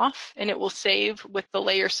or off, and it will save with the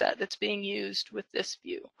layer set that's being used with this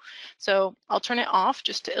view. So I'll turn it off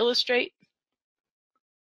just to illustrate,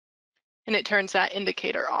 and it turns that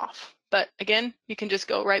indicator off. But again, you can just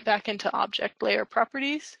go right back into object layer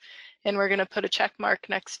properties, and we're going to put a check mark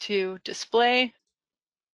next to display,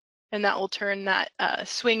 and that will turn that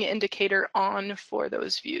swing indicator on for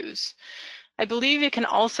those views. I believe you can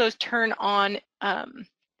also turn on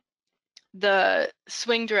the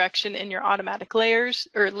swing direction in your automatic layers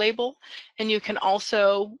or label, and you can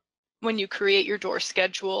also, when you create your door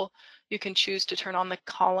schedule, you can choose to turn on the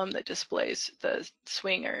column that displays the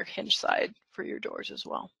swing or hinge side for your doors as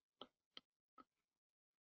well.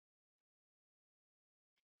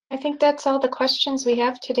 I think that's all the questions we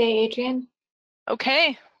have today, Adrian.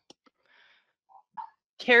 Okay.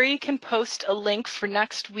 Carrie can post a link for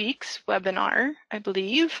next week's webinar, I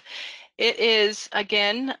believe. It is,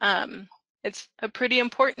 again, it's a pretty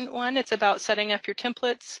important one. It's about setting up your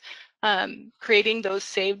templates, creating those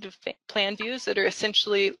saved plan views that are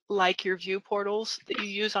essentially like your view portals that you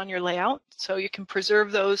use on your layout. So you can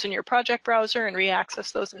preserve those in your project browser and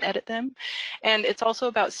re-access those and edit them. And it's also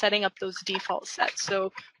about setting up those default sets.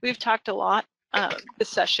 So we've talked a lot this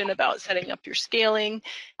session about setting up your scaling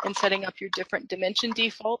and setting up your different dimension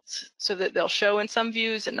defaults so that they'll show in some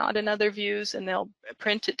views and not in other views, and they'll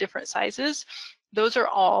print at different sizes. Those are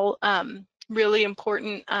all really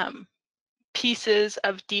important pieces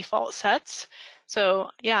of default sets. So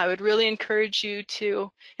yeah, I would really encourage you to,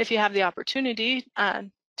 if you have the opportunity,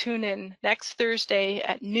 tune in next Thursday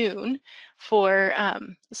at noon for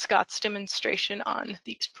Scott's demonstration on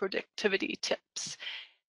these productivity tips.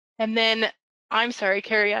 And then, I'm sorry,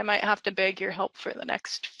 Carrie, I might have to beg your help for the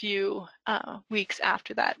next few weeks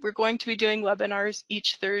after that. We're going to be doing webinars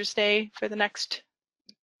each Thursday for the next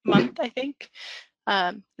month, I think,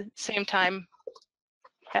 same time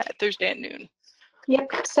at Thursday at noon.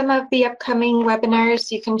 Yep, some of the upcoming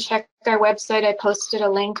webinars, you can check our website. I posted a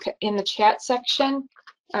link in the chat section,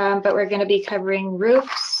 but we're going to be covering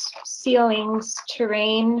roofs, ceilings,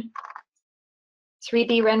 terrain,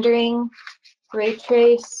 3D rendering, ray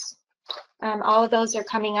trace. All of those are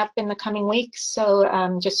coming up in the coming weeks,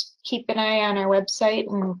 so just keep an eye on our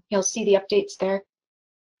website and you'll see the updates there.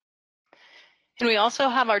 And we also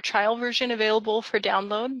have our trial version available for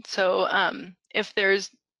download. So if there's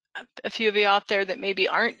a few of you out there that maybe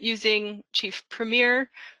aren't using Chief Premier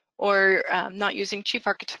or not using Chief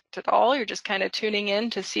Architect at all, you're just kind of tuning in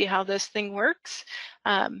to see how this thing works,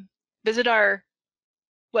 visit our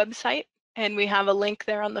website And we have a link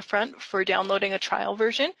there on the front for downloading a trial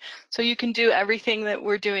version. So you can do everything that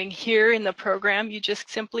we're doing here in the program. You just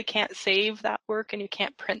simply can't save that work and you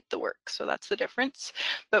can't print the work. So that's the difference.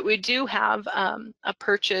 But we do have a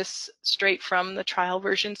purchase straight from the trial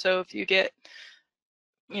version. So if you get,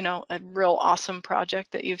 you know, a real awesome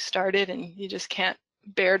project that you've started and you just can't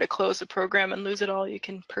bear to close the program and lose it all, you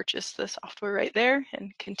can purchase the software right there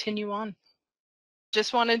and continue on.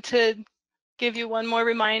 Just wanted to give you one more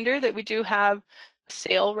reminder that we do have a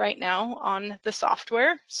sale right now on the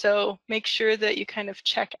software. So make sure that you kind of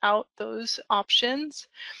check out those options.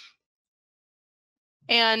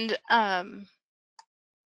 And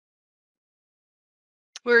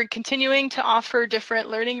we're continuing to offer different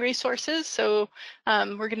learning resources. So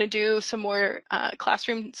we're going to do some more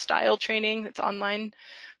classroom style training, that's online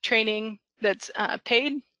training that's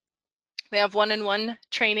paid. We have one-on-one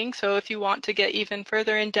training, so if you want to get even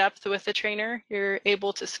further in depth with the trainer, you're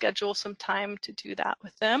able to schedule some time to do that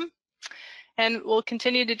with them. And we'll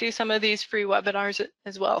continue to do some of these free webinars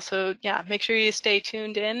as well. So yeah, make sure you stay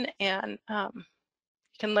tuned in and you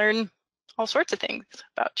can learn all sorts of things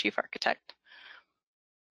about Chief Architect.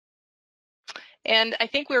 And I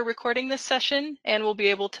think we're recording this session and we'll be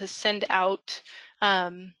able to send out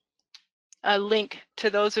a link to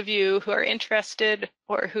those of you who are interested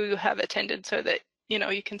or who have attended so that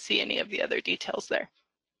you can see any of the other details there.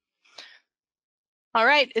 All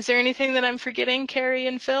right, is there anything that I'm forgetting, Carrie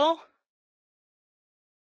and Phil?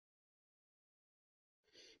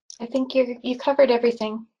 I think you covered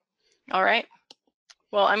everything. All right.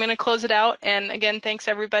 Well, I'm going to close it out. And again, thanks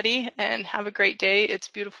everybody and have a great day. It's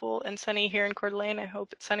beautiful and sunny here in Coeur d'Alene. I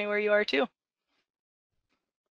hope it's sunny where you are too.